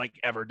Army has like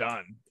ever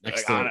done.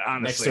 Next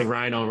honestly. to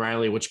Ryan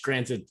O'Reilly, which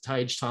granted,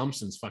 Tage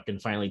Thompson's fucking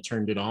finally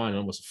turned it on,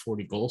 almost a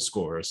 40 goal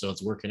scorer, so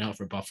it's working out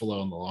for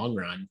Buffalo in the long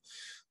run.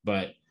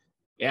 But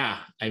yeah,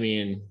 I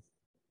mean,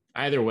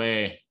 either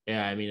way,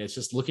 yeah, I mean, it's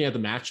just looking at the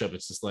matchup,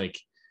 it's just like,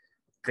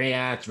 great,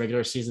 it's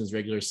regular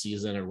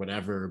season or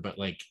whatever, but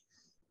like,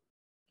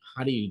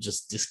 how do you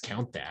just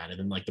discount that? And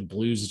then like the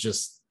Blues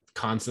just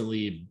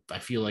constantly, I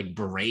feel like,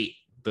 berate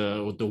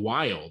the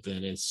Wild,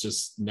 and it's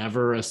just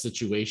never a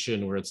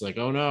situation where it's like,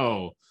 oh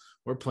no,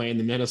 we're playing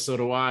the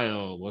Minnesota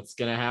Wild, what's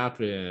gonna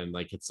happen?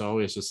 Like, it's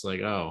always just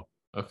like, oh,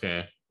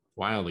 okay,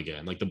 Wild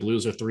again. Like the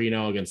Blues are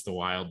 3-0 against the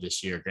Wild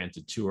this year,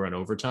 granted 2 are in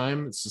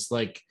overtime. It's just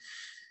like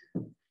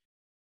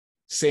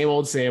same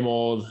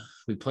old.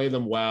 We play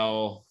them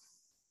well.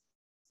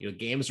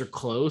 Games are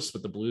close,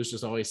 but the Blues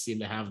just always seem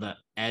to have that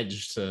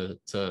edge to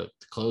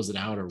close it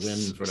out or win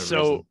for whatever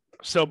reason.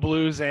 So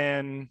Blues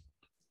and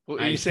what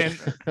are you saying?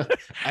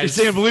 You're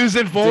saying Blues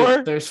in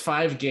 4? There's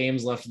 5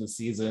 games left in the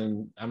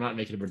season. I'm not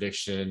making a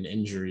prediction,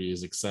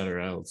 injuries,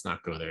 etc. Let's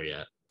not go there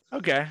yet.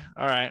 Okay.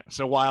 All right.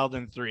 So Wild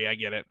in 3. I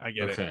get it.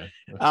 Okay.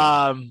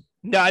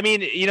 No, I mean,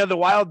 the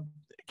Wild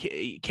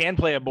can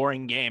play a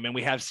boring game, and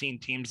we have seen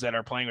teams that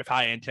are playing with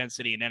high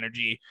intensity and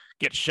energy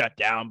get shut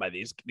down by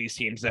these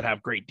teams that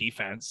have great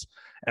defense.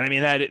 And I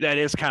mean, that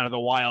is kind of the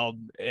Wild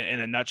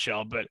in a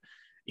nutshell. But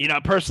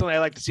personally, I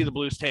like to see the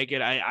Blues take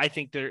it. I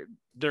think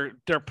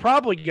they're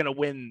probably going to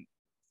win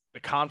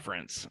the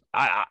conference.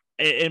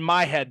 In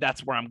my head,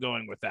 that's where I'm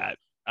going with that.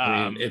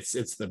 I mean, it's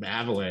the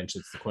Avalanche.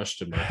 It's the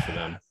question mark for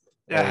them.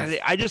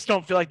 I just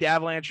don't feel like the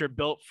Avalanche are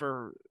built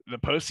for the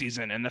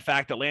postseason, and the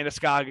fact that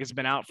Landeskog has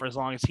been out for as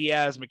long as he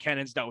has,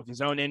 McKinnon's dealt with his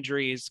own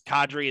injuries,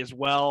 Kadri as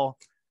well.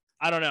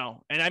 I don't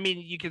know. And I mean,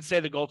 you can say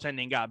the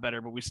goaltending got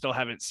better, but we still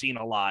haven't seen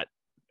a lot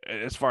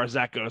as far as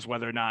that goes,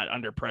 whether or not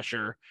under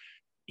pressure,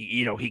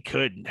 he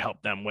could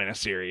help them win a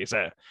series.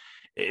 Going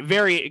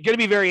to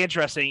be very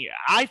interesting.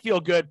 I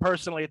feel good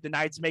personally if the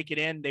Knights make it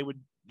in,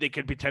 they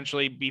could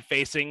potentially be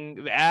facing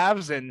the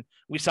Avs, and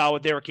we saw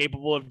what they were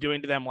capable of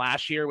doing to them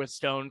last year with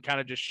Stone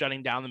kind of just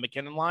shutting down the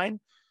McKinnon line.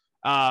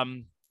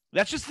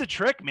 That's just the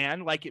trick,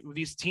 man. Like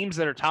these teams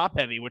that are top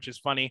heavy, which is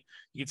funny.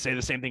 You could say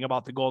the same thing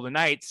about the Golden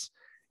Knights.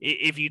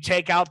 If you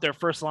take out their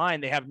first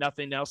line, they have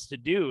nothing else to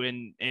do.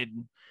 And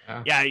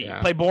you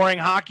play boring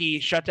hockey,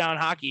 shut down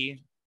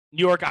hockey,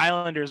 New York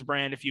Islanders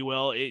brand, if you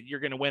will,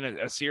 you're going to win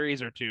a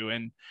series or two,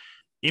 and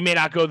you may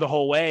not go the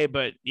whole way,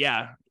 but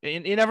yeah,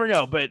 you never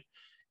know. But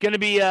going to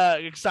be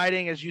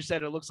exciting. As you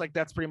said, it looks like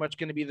that's pretty much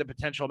going to be the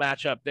potential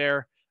matchup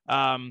there.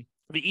 The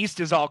East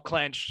is all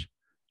clenched.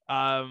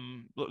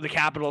 The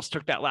Capitals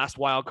took that last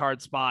wild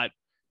card spot,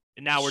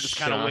 and now we're just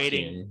kind of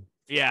waiting.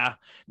 Yeah.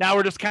 Now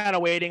we're just kind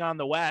of waiting on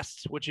the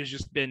West, which has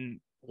just been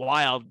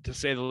wild to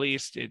say the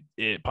least,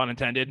 pun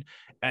intended.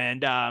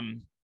 And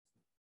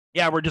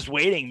we're just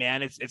waiting,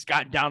 man. It's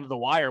gotten down to the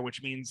wire,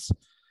 which means,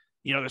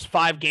 there's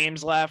 5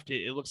 games left.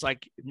 It looks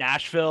like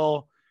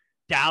Nashville,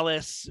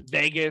 Dallas,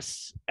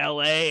 Vegas,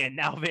 LA, and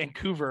now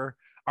Vancouver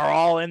are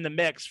all in the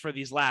mix for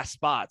these last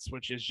spots,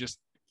 which is just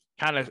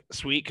kind of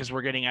sweet because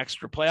we're getting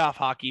extra playoff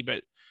hockey,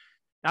 but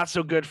not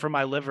so good for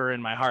my liver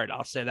and my heart.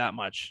 I'll say that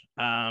much.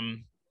 I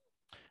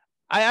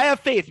have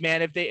faith,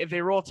 man. If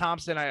they roll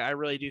Thompson, I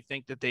really do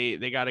think that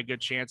they got a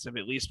good chance of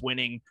at least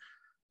winning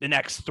the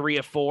next 3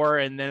 of 4,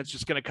 and then it's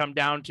just going to come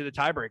down to the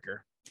tiebreaker.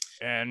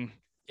 And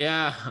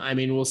yeah, I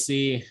mean, we'll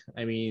see.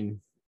 I mean,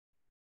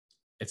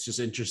 it's just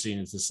interesting.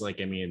 It's just like,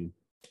 I mean,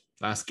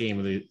 last game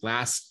of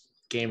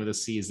the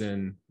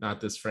season, not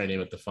this Friday,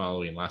 but the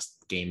following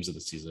last games of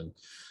the season.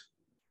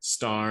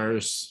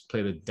 Stars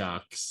play the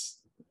Ducks,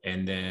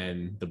 and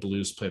then the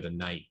Blues play the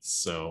Knights.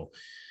 So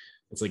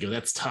it's like, if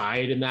that's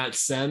tied in that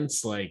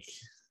sense, like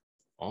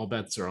all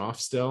bets are off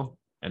still.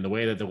 And the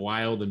way that the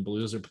Wild and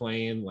Blues are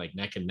playing, like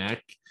neck and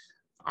neck,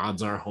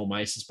 odds are home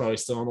ice is probably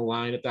still on the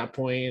line at that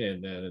point,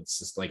 and then it's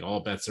just like all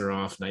bets are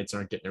off. Knights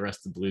aren't getting the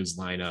rest of the Blues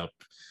lineup.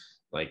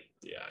 Like,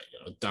 yeah,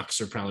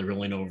 Ducks are probably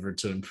rolling over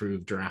to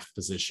improve draft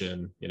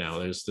position.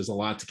 There's a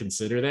lot to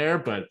consider there,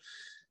 but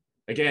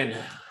again,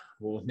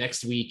 well,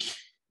 next week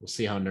we'll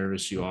see how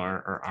nervous you are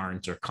or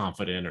aren't, or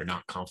confident or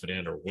not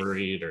confident, or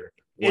worried, or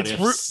what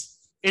ifs.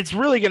 It's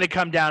really going to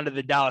come down to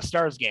the Dallas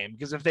Stars game,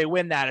 because if they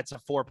win that, it's a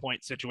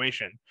 4-point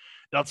situation.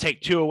 They'll take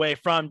 2 away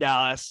from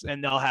Dallas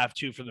and they'll have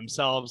 2 for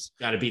themselves.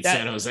 Got to beat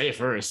San Jose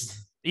first.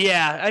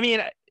 Yeah. I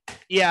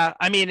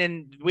mean,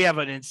 and we have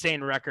an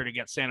insane record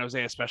against San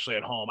Jose, especially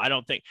at home. I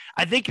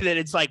think that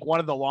it's like one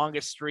of the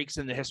longest streaks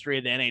in the history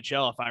of the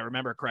NHL. If I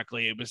remember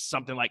correctly, it was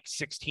something like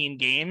 16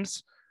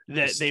 games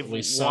that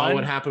we saw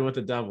what happened with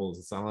the Devils.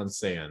 It's all I'm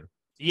saying.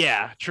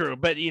 Yeah, true.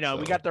 But, we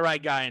got the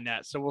right guy in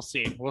that. So we'll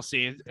see.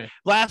 Okay.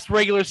 Last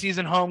regular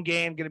season home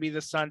game going to be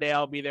this Sunday.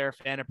 I'll be there.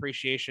 Fan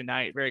appreciation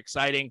night. Very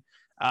exciting.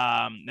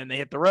 And they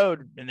hit the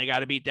road and they got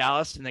to beat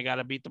Dallas and they got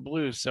to beat the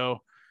Blues. So,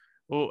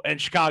 and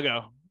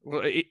Chicago.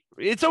 Well,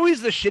 it's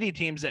always the shitty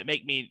teams that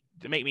make me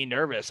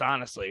nervous,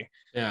 honestly.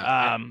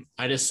 Yeah.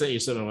 I just sent you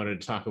something I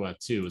wanted to talk about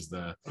too. Was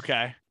the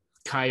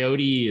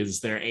Coyote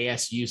is their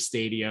ASU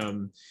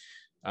Stadium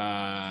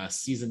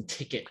season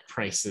ticket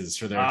prices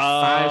for their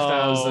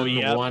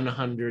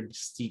 5,100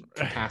 seat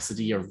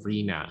capacity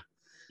arena.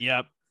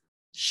 Yep.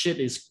 Shit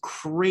is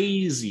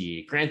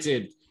crazy.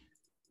 Granted,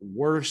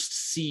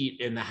 worst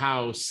seat in the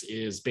house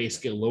is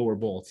basically a lower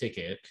bowl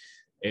ticket,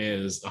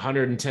 is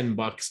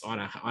 $110 on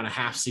a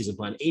half season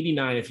plan,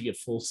 89 if you get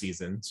full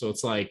season. So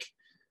it's like,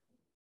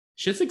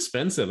 shit's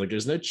expensive. Like,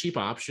 there's no cheap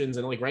options,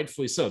 and like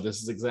rightfully so.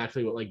 This is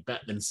exactly what like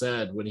Bettman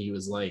said when he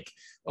was like,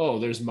 oh,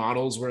 there's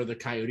models where the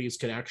Coyotes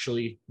could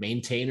actually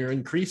maintain or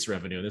increase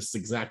revenue. This is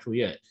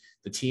exactly it.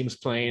 The team's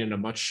playing in a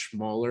much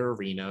smaller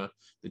arena.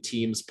 The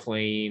team's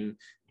playing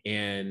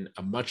in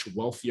a much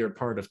wealthier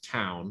part of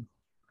town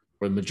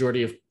where the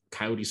majority of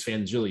Coyotes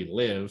fans really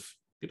live.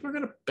 People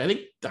are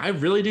I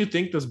really do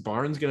think this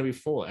barn's gonna be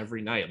full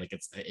every night. Like,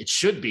 it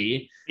should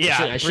be. Yeah,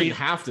 I shouldn't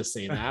have to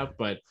say that,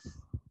 but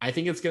I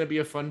think it's going to be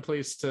a fun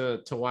place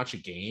to watch a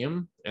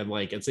game. And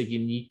like, it's a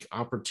unique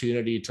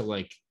opportunity to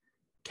like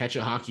catch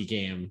a hockey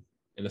game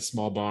in a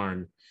small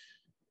barn,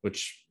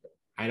 which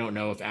I don't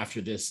know if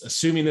after this,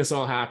 assuming this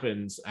all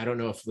happens, I don't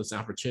know if this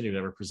opportunity would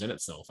ever present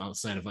itself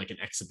outside of like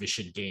an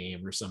exhibition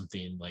game or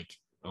something. Like,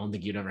 I don't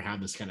think you'd ever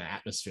have this kind of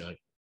atmosphere.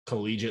 Like,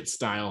 collegiate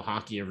style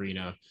hockey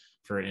arena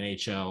for an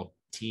NHL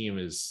team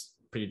is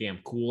pretty damn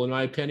cool, in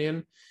my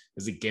opinion.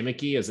 Is it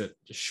gimmicky? Is it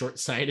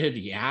short-sighted?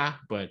 Yeah,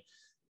 but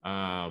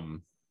I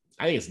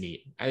think it's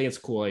neat. I think it's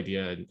a cool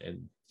idea.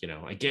 And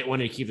I get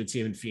wanting to keep the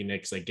team in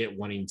Phoenix. I get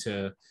wanting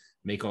to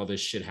make all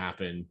this shit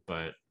happen,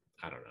 but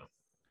I don't know.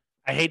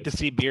 I hate to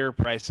see beer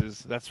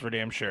prices. That's for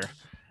damn sure.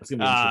 That's going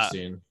to be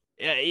interesting.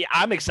 Yeah,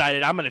 I'm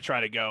excited. I'm going to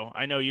try to go.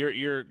 I know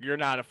you're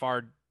not a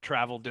far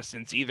travel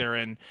distance either.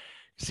 And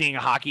seeing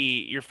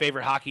your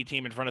favorite hockey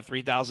team in front of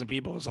 3,000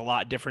 people is a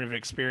lot different of an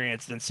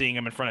experience than seeing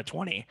them in front of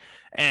 20.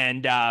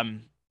 And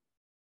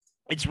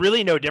it's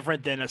really no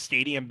different than a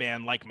stadium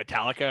band like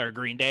Metallica or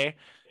Green Day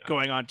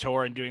going on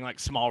tour and doing like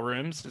small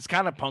rooms. It's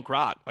kind of punk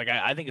rock. Like,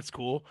 I think it's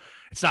cool.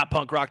 It's not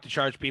punk rock to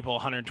charge people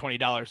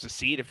 $120 a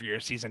seat if you're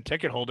a season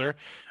ticket holder,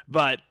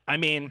 but I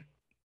mean,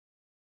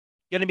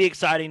 going to be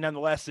exciting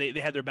nonetheless. They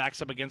had their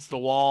backs up against the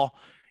wall.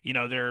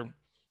 I'm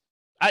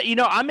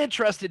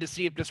interested to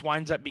see if this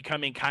winds up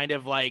becoming kind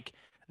of like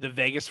the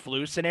Vegas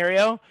flu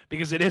scenario,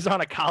 because it is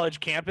on a college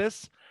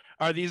campus.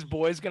 Are these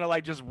boys going to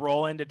like just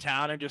roll into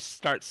town and just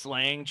start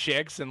slaying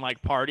chicks and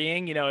like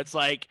partying? It's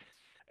like,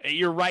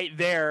 you're right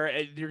there.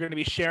 You're going to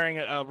be sharing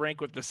a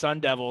rink with the Sun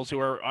Devils, who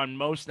are on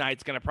most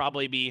nights going to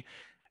probably be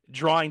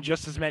drawing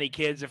just as many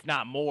kids, if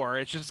not more.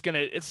 It's going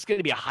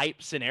to be a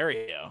hype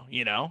scenario,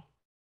 It'll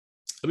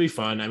be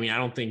fun. I mean, I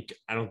don't think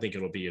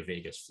it'll be a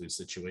Vegas flu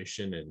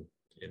situation in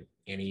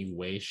any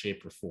way,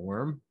 shape, or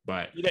form,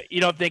 but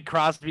you don't think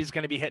Crosby's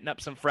going to be hitting up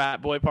some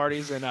frat boy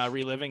parties and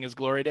reliving his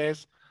glory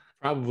days?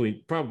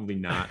 Probably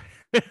not.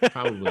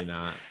 Probably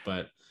not.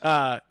 But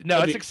no,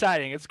 it's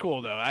exciting. It's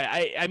cool though.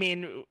 I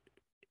mean,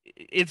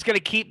 it's going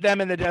to keep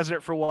them in the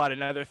desert for what,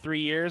 another 3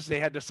 years? They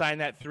had to sign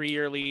that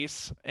 3-year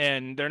lease,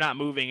 and they're not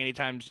moving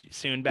anytime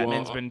soon.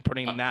 Bettman's been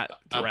putting that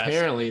to rest.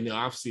 Apparently, in the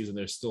offseason,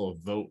 there's still a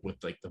vote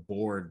with like the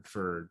board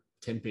for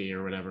Tempe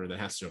or whatever that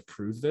has to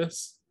approve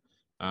this.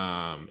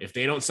 If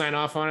they don't sign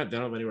off on it, they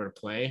don't have anywhere to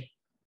play.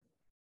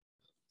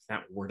 If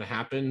that were to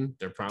happen,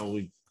 they're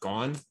probably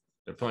gone.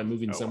 They're probably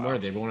moving somewhere.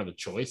 Wow. They won't have a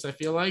choice, I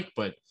feel like.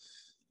 But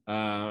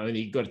I mean,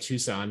 you go to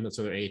Tucson, that's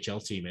where their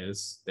AHL team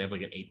is. They have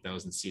like an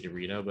 8,000 seat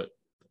arena, but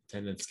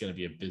attendance going to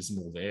be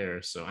abysmal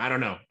there. So I don't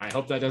know. I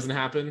hope that doesn't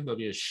happen. There'll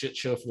be a shit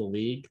show for the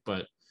league,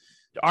 but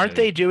aren't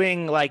they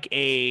doing like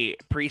a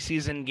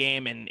preseason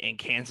game in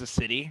Kansas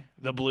City?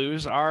 The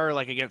Blues are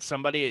like against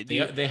somebody.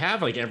 They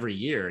have like every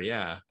year.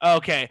 Yeah.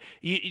 Okay.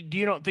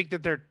 You don't think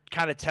that they're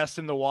kind of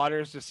testing the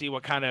waters to see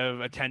what kind of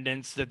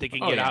attendance that they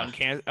can get out in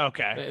Kansas?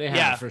 Okay. They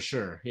have for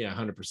sure. Yeah.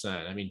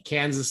 100%. I mean,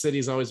 Kansas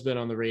City's always been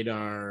on the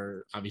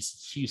radar.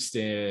 Obviously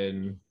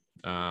Houston,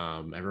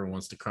 Everyone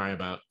wants to cry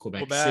about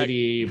Quebec Quebec.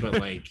 City, but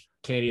like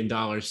Canadian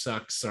dollar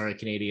sucks. Sorry,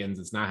 Canadians,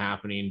 it's not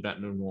happening.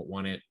 Bettman won't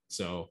want it.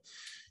 So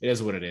it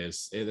is what it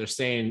is. They're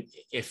saying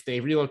if they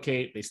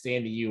relocate, they stay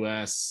in the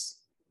US,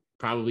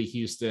 probably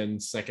Houston.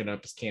 Second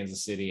up is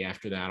Kansas City.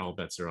 After that, all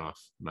bets are off,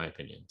 in my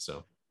opinion.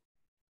 So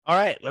all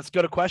right, let's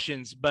go to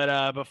questions.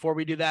 But before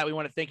we do that, we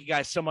want to thank you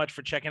guys so much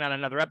for checking out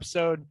another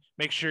episode.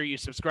 Make sure you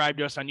subscribe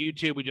to us on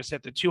YouTube. We just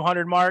hit the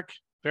 200 mark.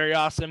 Very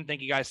awesome.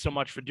 Thank you guys so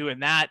much for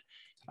doing that.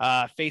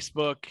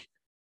 Facebook,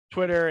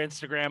 Twitter,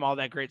 Instagram, all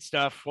that great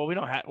stuff.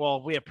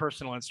 Well, we have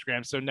personal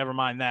Instagram, so never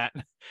mind that.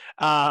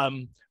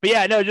 But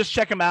yeah, no, just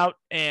check them out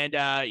and,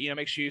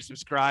 make sure you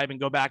subscribe and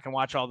go back and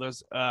watch all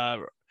those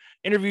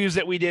interviews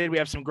that we did. We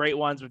have some great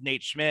ones with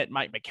Nate Schmidt,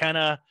 Mike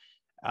McKenna.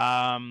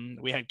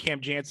 We had Cam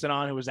Jansen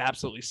on, who was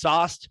absolutely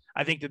sauced.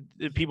 I think that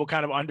the people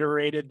kind of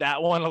underrated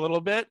that one a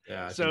little bit.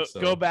 yeah, So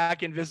go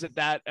back and visit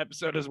that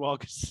episode as well,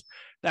 because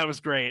that was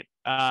great.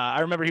 I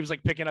remember he was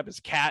like picking up his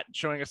cat,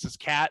 showing us his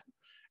cat.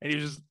 And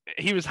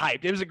he was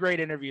hyped. It was a great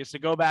interview. So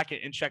go back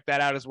and check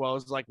that out as well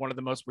as like one of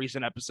the most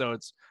recent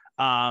episodes.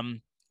 But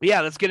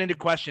yeah, let's get into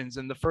questions.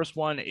 And the first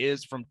one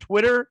is from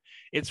Twitter.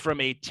 It's from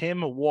a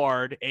Tim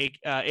Ward,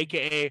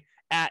 aka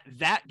at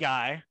that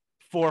guy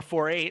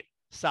 448.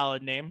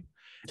 Solid name.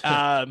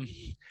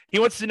 He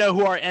wants to know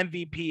who our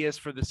MVP is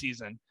for the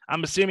season.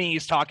 I'm assuming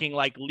he's talking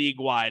like league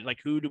wide. Like,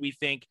 who do we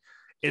think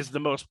is the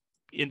most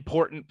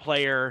important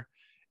player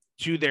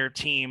to their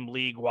team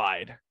league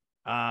wide?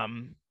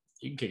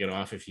 you can kick it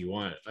off if you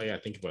want. I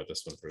gotta think about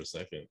this one for a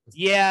second.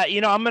 Yeah,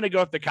 I'm gonna go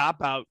with the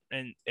cop out,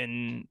 and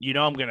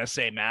I'm gonna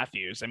say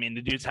Matthews. I mean,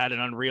 the dude's had an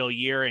unreal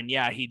year, and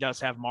yeah, he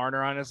does have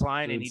Marner on his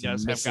line, and he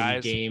does have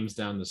guys games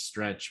down the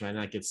stretch. Might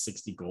not get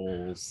 60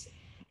 goals.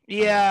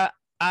 Yeah,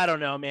 I don't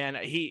know, man.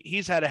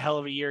 He's had a hell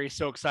of a year. He's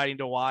so exciting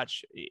to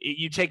watch.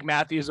 You take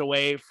Matthews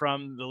away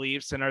from the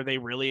Leafs, and are they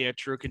really a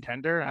true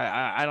contender?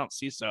 I don't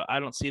see so. I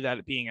don't see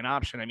that being an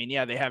option. I mean,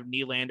 yeah, they have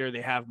Nylander,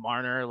 they have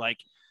Marner, like.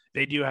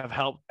 They do have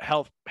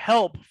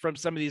help from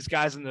some of these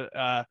guys in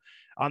the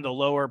on the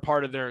lower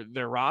part of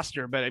their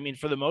roster. But I mean,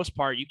 for the most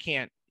part, you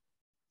can't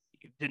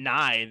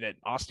deny that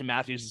Austin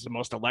Matthews is the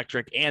most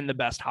electric and the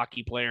best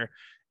hockey player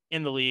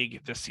in the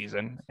league this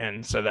season.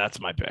 And so that's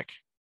my pick.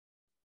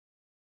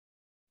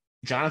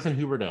 Jonathan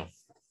Huberdeau.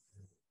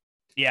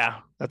 Yeah,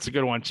 that's a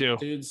good one too.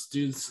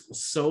 Dude's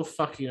so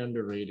fucking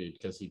underrated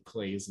because he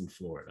plays in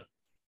Florida.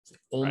 It's the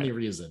only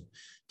reason.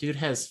 Dude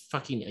has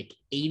fucking like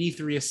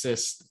 83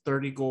 assists,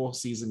 30 goal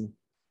season.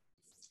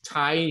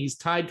 He's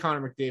tied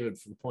Connor McDavid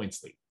for the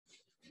points league,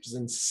 which is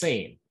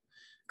insane.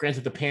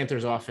 Granted, the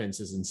Panthers offense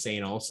is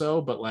insane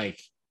also, but like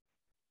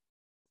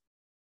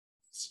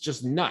it's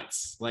just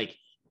nuts. Like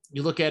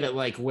you look at it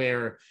like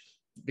where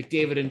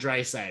McDavid and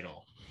Draisaitl,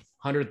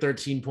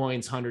 113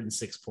 points,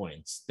 106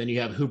 points. Then you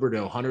have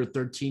Huberdeau,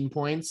 113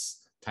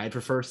 points, tied for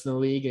first in the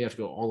league. And you have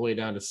to go all the way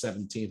down to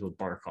 17th with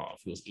Barkov,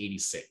 who was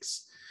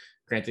 86.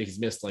 Granted, he's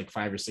missed like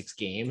 5 or 6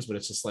 games, but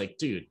it's just like,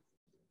 dude,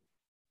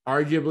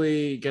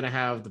 arguably going to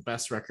have the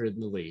best record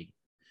in the league.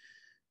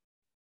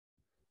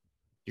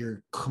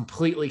 You're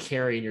completely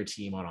carrying your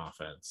team on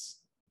offense.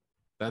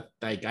 That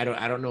like I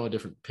don't know a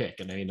different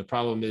pick. And I mean, the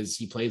problem is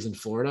he plays in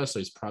Florida, so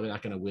he's probably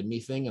not going to win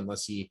anything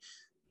unless he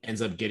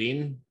ends up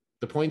getting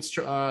the points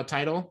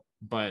title.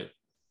 But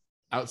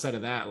outside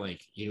of that, like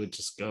he would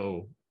just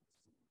go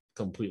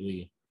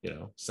completely,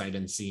 sight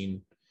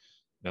unseen.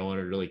 No one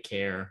would really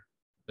care.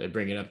 They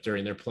bring it up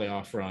during their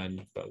playoff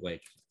run, but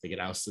like they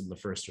get ousted in the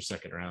first or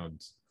second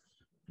round.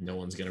 No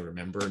one's going to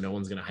remember. No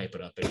one's going to hype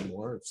it up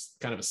anymore. It's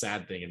kind of a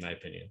sad thing, in my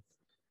opinion.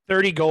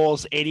 30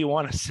 goals,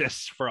 81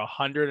 assists for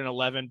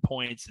 111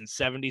 points in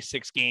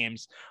 76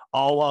 games,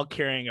 all while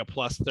carrying a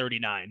plus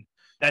 39.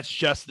 That's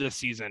just this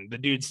season. The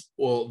dude's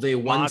they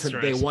won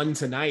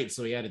tonight,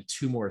 so he added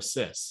 2 more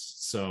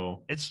assists.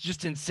 So it's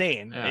just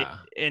insane. Yeah.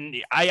 And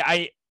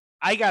I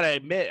gotta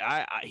admit,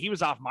 he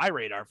was off my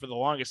radar for the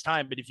longest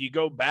time. But if you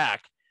go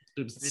back,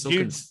 the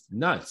dude's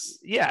nuts.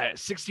 Yeah,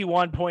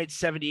 61 points,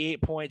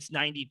 78 points,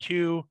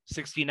 92,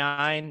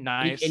 69.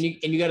 Nice. And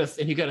you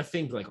gotta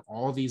think like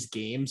all these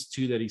games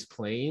too that he's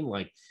playing,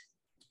 like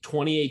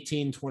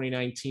 2018,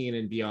 2019,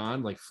 and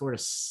beyond, like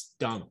Florida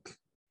stunk.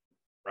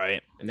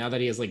 Right. And now that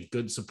he has like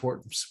good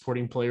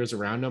supporting players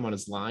around him on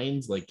his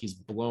lines, like he's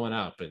blowing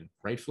up, and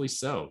rightfully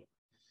so.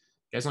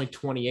 The guy's only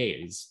 28.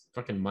 He's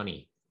fucking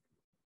money.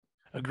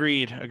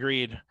 Agreed.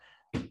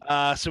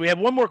 So we have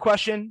one more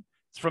question.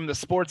 It's from the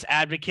Sports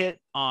Advocate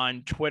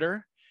on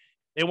Twitter.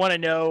 They want to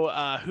know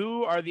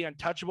who are the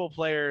untouchable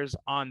players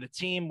on the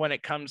team when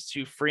it comes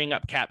to freeing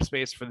up cap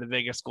space for the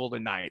Vegas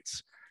Golden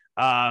Knights.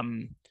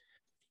 I'm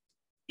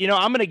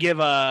going to give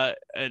a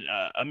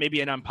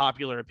maybe an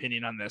unpopular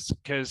opinion on this,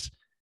 because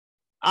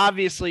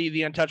obviously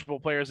the untouchable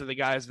players are the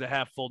guys that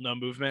have full no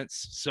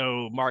movements.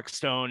 So Mark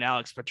Stone,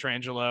 Alex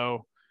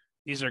Pietrangelo,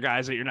 these are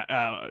guys that you're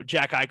not,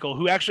 Jack Eichel,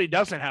 who actually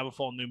doesn't have a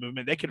full new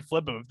movement. They could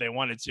flip him if they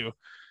wanted to,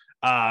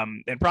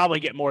 and probably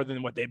get more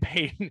than what they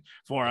paid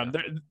for him.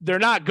 They're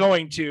not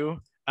going to,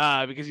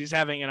 because he's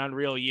having an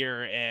unreal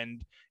year.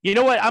 And You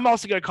know what? I'm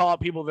also going to call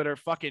out people that are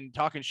fucking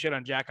talking shit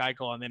on Jack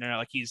Eichel on the internet.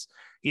 Like he's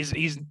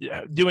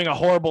doing a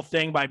horrible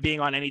thing by being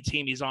on any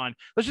team he's on.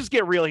 Let's just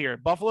get real here.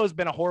 Buffalo has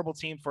been a horrible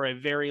team for a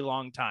very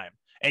long time.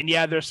 And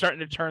yeah, they're starting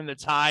to turn the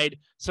tide.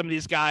 Some of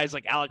these guys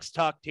like Alex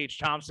Tuch, Tage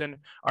Thompson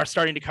are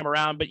starting to come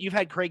around, but you've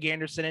had Craig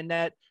Anderson in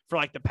net for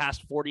like the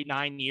past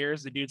 49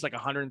 years. The dude's like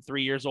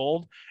 103 years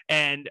old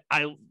and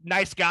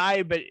nice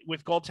guy, but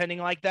with goaltending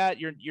like that,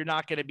 you're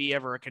not going to be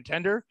ever a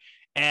contender.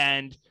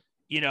 And,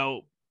 you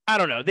know, I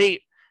don't know.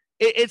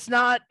 It's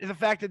not the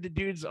fact that the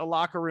dude's a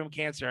locker room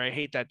cancer. I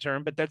hate that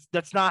term, but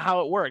that's not how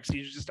it works.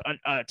 He's just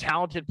a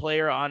talented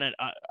player on an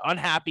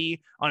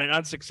unhappy, on an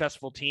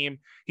unsuccessful team.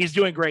 He's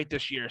doing great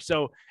this year.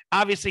 So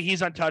obviously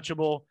he's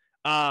untouchable.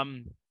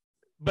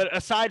 But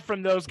aside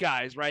from those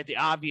guys, right, the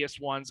obvious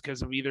ones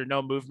because of either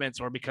no movements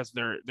or because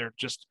they're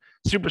just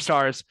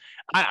superstars,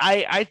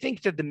 I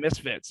think that the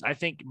misfits, I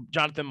think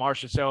Jonathan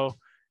Marchessault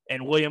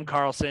and William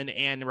Karlsson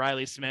and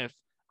Riley Smith,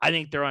 I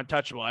think they're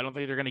untouchable. I don't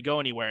think they're going to go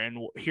anywhere.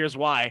 And here's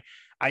why.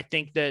 I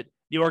think that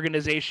the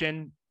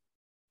organization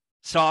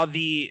saw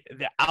the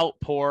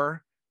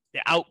outpour,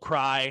 the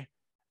outcry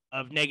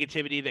of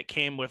negativity that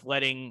came with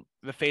letting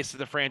the face of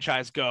the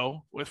franchise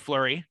go with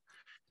Fleury.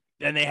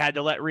 Then they had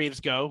to let Reeves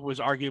go, who was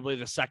arguably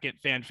the second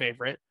fan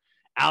favorite.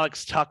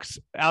 Alex Tuch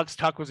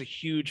was a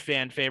huge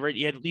fan favorite.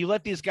 You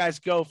let these guys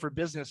go for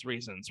business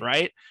reasons,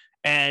 right?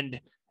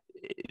 And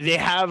they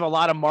have a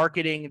lot of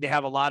marketing. They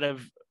have a lot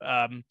of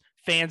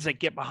fans that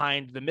get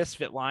behind the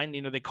misfit line.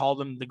 You know, they call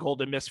them the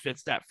Golden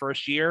Misfits that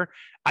first year.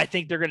 I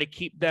think they're going to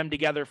keep them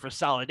together for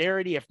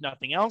solidarity, if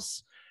nothing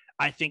else.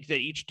 I think that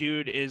each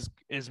dude is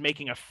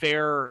making a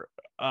fair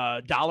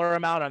dollar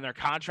amount on their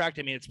contract.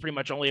 I mean, it's pretty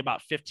much only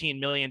about $15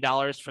 million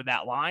for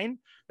that line.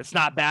 It's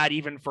not bad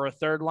even for a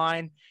third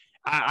line.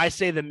 I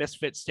say the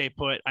misfits stay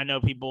put. I know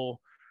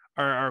people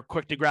are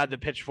quick to grab the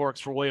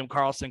pitchforks for William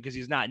Karlsson because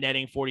he's not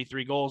netting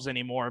 43 goals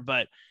anymore,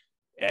 but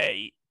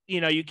you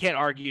know, you can't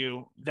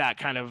argue that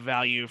kind of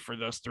value for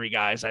those three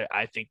guys.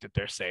 I think that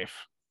they're safe.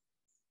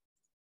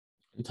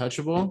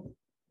 Untouchable?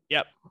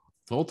 Yep.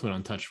 The ultimate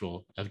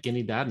untouchable.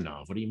 Evgeny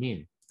Dadonov. What do you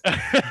mean?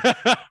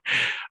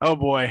 Oh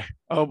boy.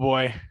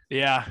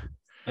 Yeah.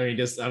 I mean,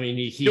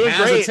 he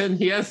has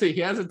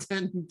a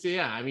 10.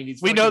 Yeah. I mean,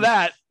 we know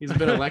that he's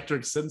been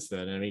electric since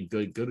then. I mean,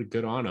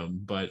 good on him.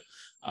 But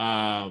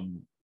I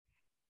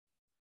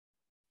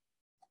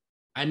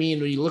mean,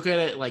 when you look at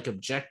it like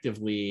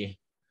objectively,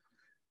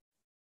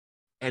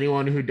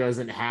 anyone who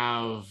doesn't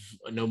have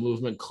a no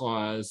movement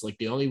clause, like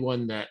the only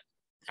one that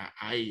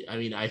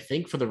I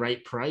think for the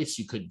right price,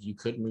 you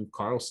could move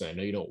Karlsson. I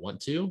know you don't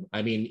want to.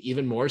 I mean,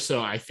 even more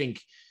so, I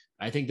think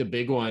the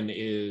big one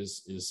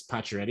is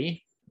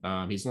Pacioretty.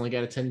 He's only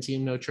got a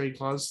 10-team no trade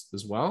clause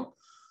as well.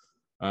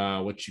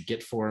 What you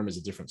get for him is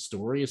a different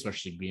story,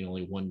 especially being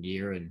only 1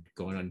 year and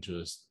going on to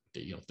his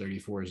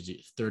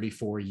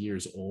 34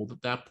 years old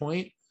at that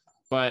point.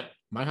 But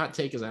my hot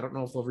take is I don't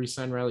know if they'll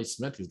re-sign Riley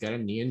Smith. He's got a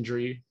knee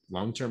injury,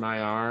 long-term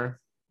IR.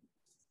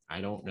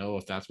 I don't know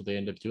if that's what they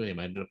end up doing. They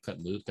might end up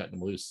cutting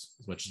him loose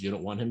as much as you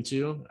don't want him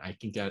to. I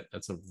think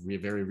that's a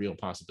very real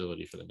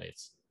possibility for the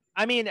Knights.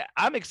 I mean,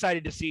 I'm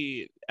excited to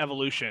see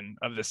evolution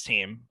of this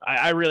team.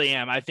 I really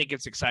am. I think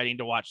it's exciting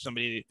to watch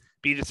somebody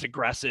be this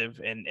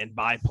aggressive and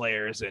buy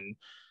players. And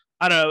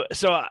I don't know.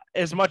 So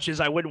as much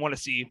as I wouldn't want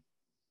to see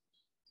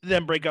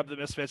them break up the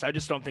misfits, I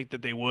just don't think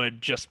that they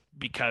would, just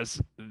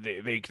because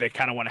they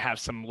kind of want to have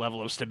some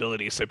level of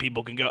stability so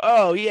people can go,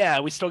 oh yeah,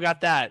 we still got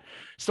that,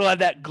 still have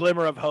that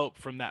glimmer of hope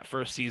from that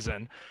first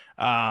season.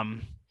 But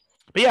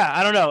yeah,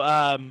 I don't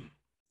know.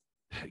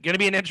 Going to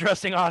be an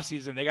interesting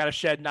offseason. They got to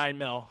shed $9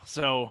 million.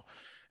 So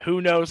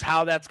who knows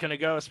how that's going to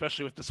go,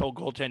 especially with this whole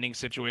goaltending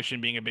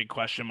situation being a big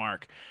question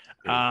mark.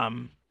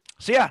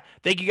 So yeah,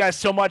 thank you guys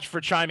so much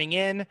for chiming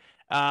in.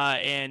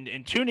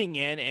 And tuning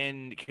in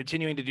and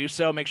continuing to do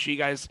so. Make sure you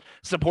guys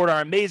support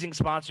our amazing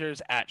sponsors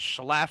at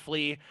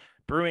Schlafly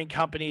Brewing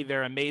Company.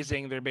 They're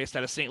amazing. They're based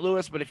out of St.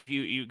 Louis, but if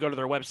you go to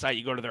their website,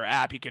 you go to their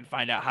app, you can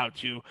find out how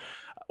to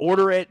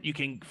order it. You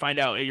can find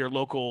out at your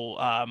local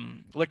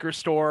liquor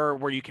store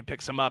where you can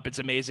pick some up. It's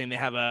amazing. They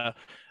have a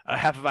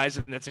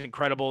Hefeweizen that's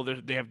incredible.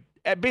 They have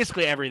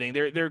basically everything.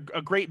 They're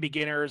a great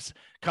beginners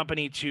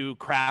company to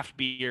craft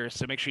beer,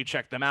 so make sure you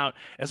check them out,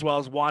 as well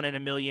as 1 in a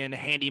Million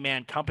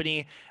Handyman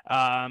Company.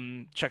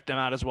 Check them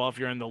out as well if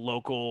you're in the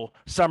local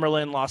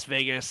Summerlin, Las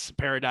Vegas,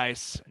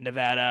 Paradise,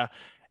 Nevada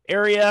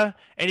area.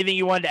 Anything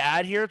you wanted to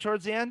add here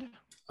towards the end?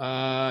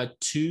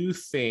 2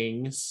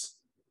 things.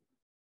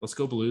 Let's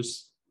go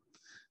Blues.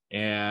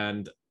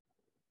 And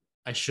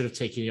I should have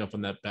taken you up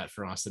on that bet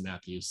for Austin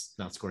Matthews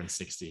not scoring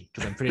 60,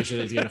 because I'm pretty sure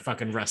they're going to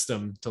fucking rest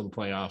him till the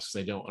playoffs because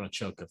they don't want to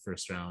choke a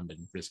first round and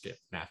risk it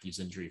Matthews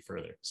injury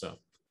further. So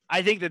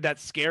I think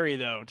that's scary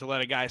though, to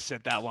let a guy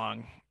sit that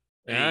long.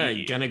 Yeah,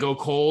 gonna go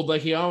cold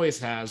like he always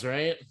has,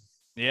 right?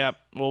 Yeah.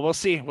 Well, we'll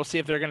see. We'll see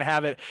if they're going to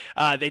have it.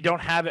 They don't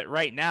have it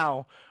right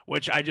now,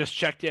 which I just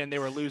checked in. They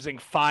were losing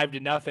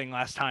 5-0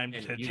 last time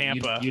to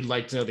Tampa. You'd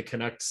like to know the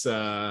Canucks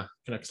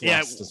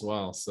lost as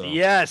well. So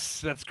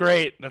yes, that's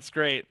great. That's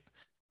great.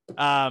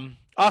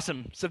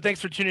 Awesome. So thanks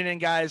for tuning in,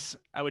 guys.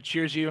 I would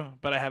cheers you,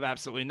 but I have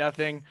absolutely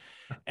nothing.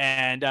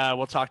 And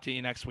we'll talk to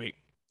you next week.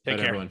 Take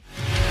care. Everyone.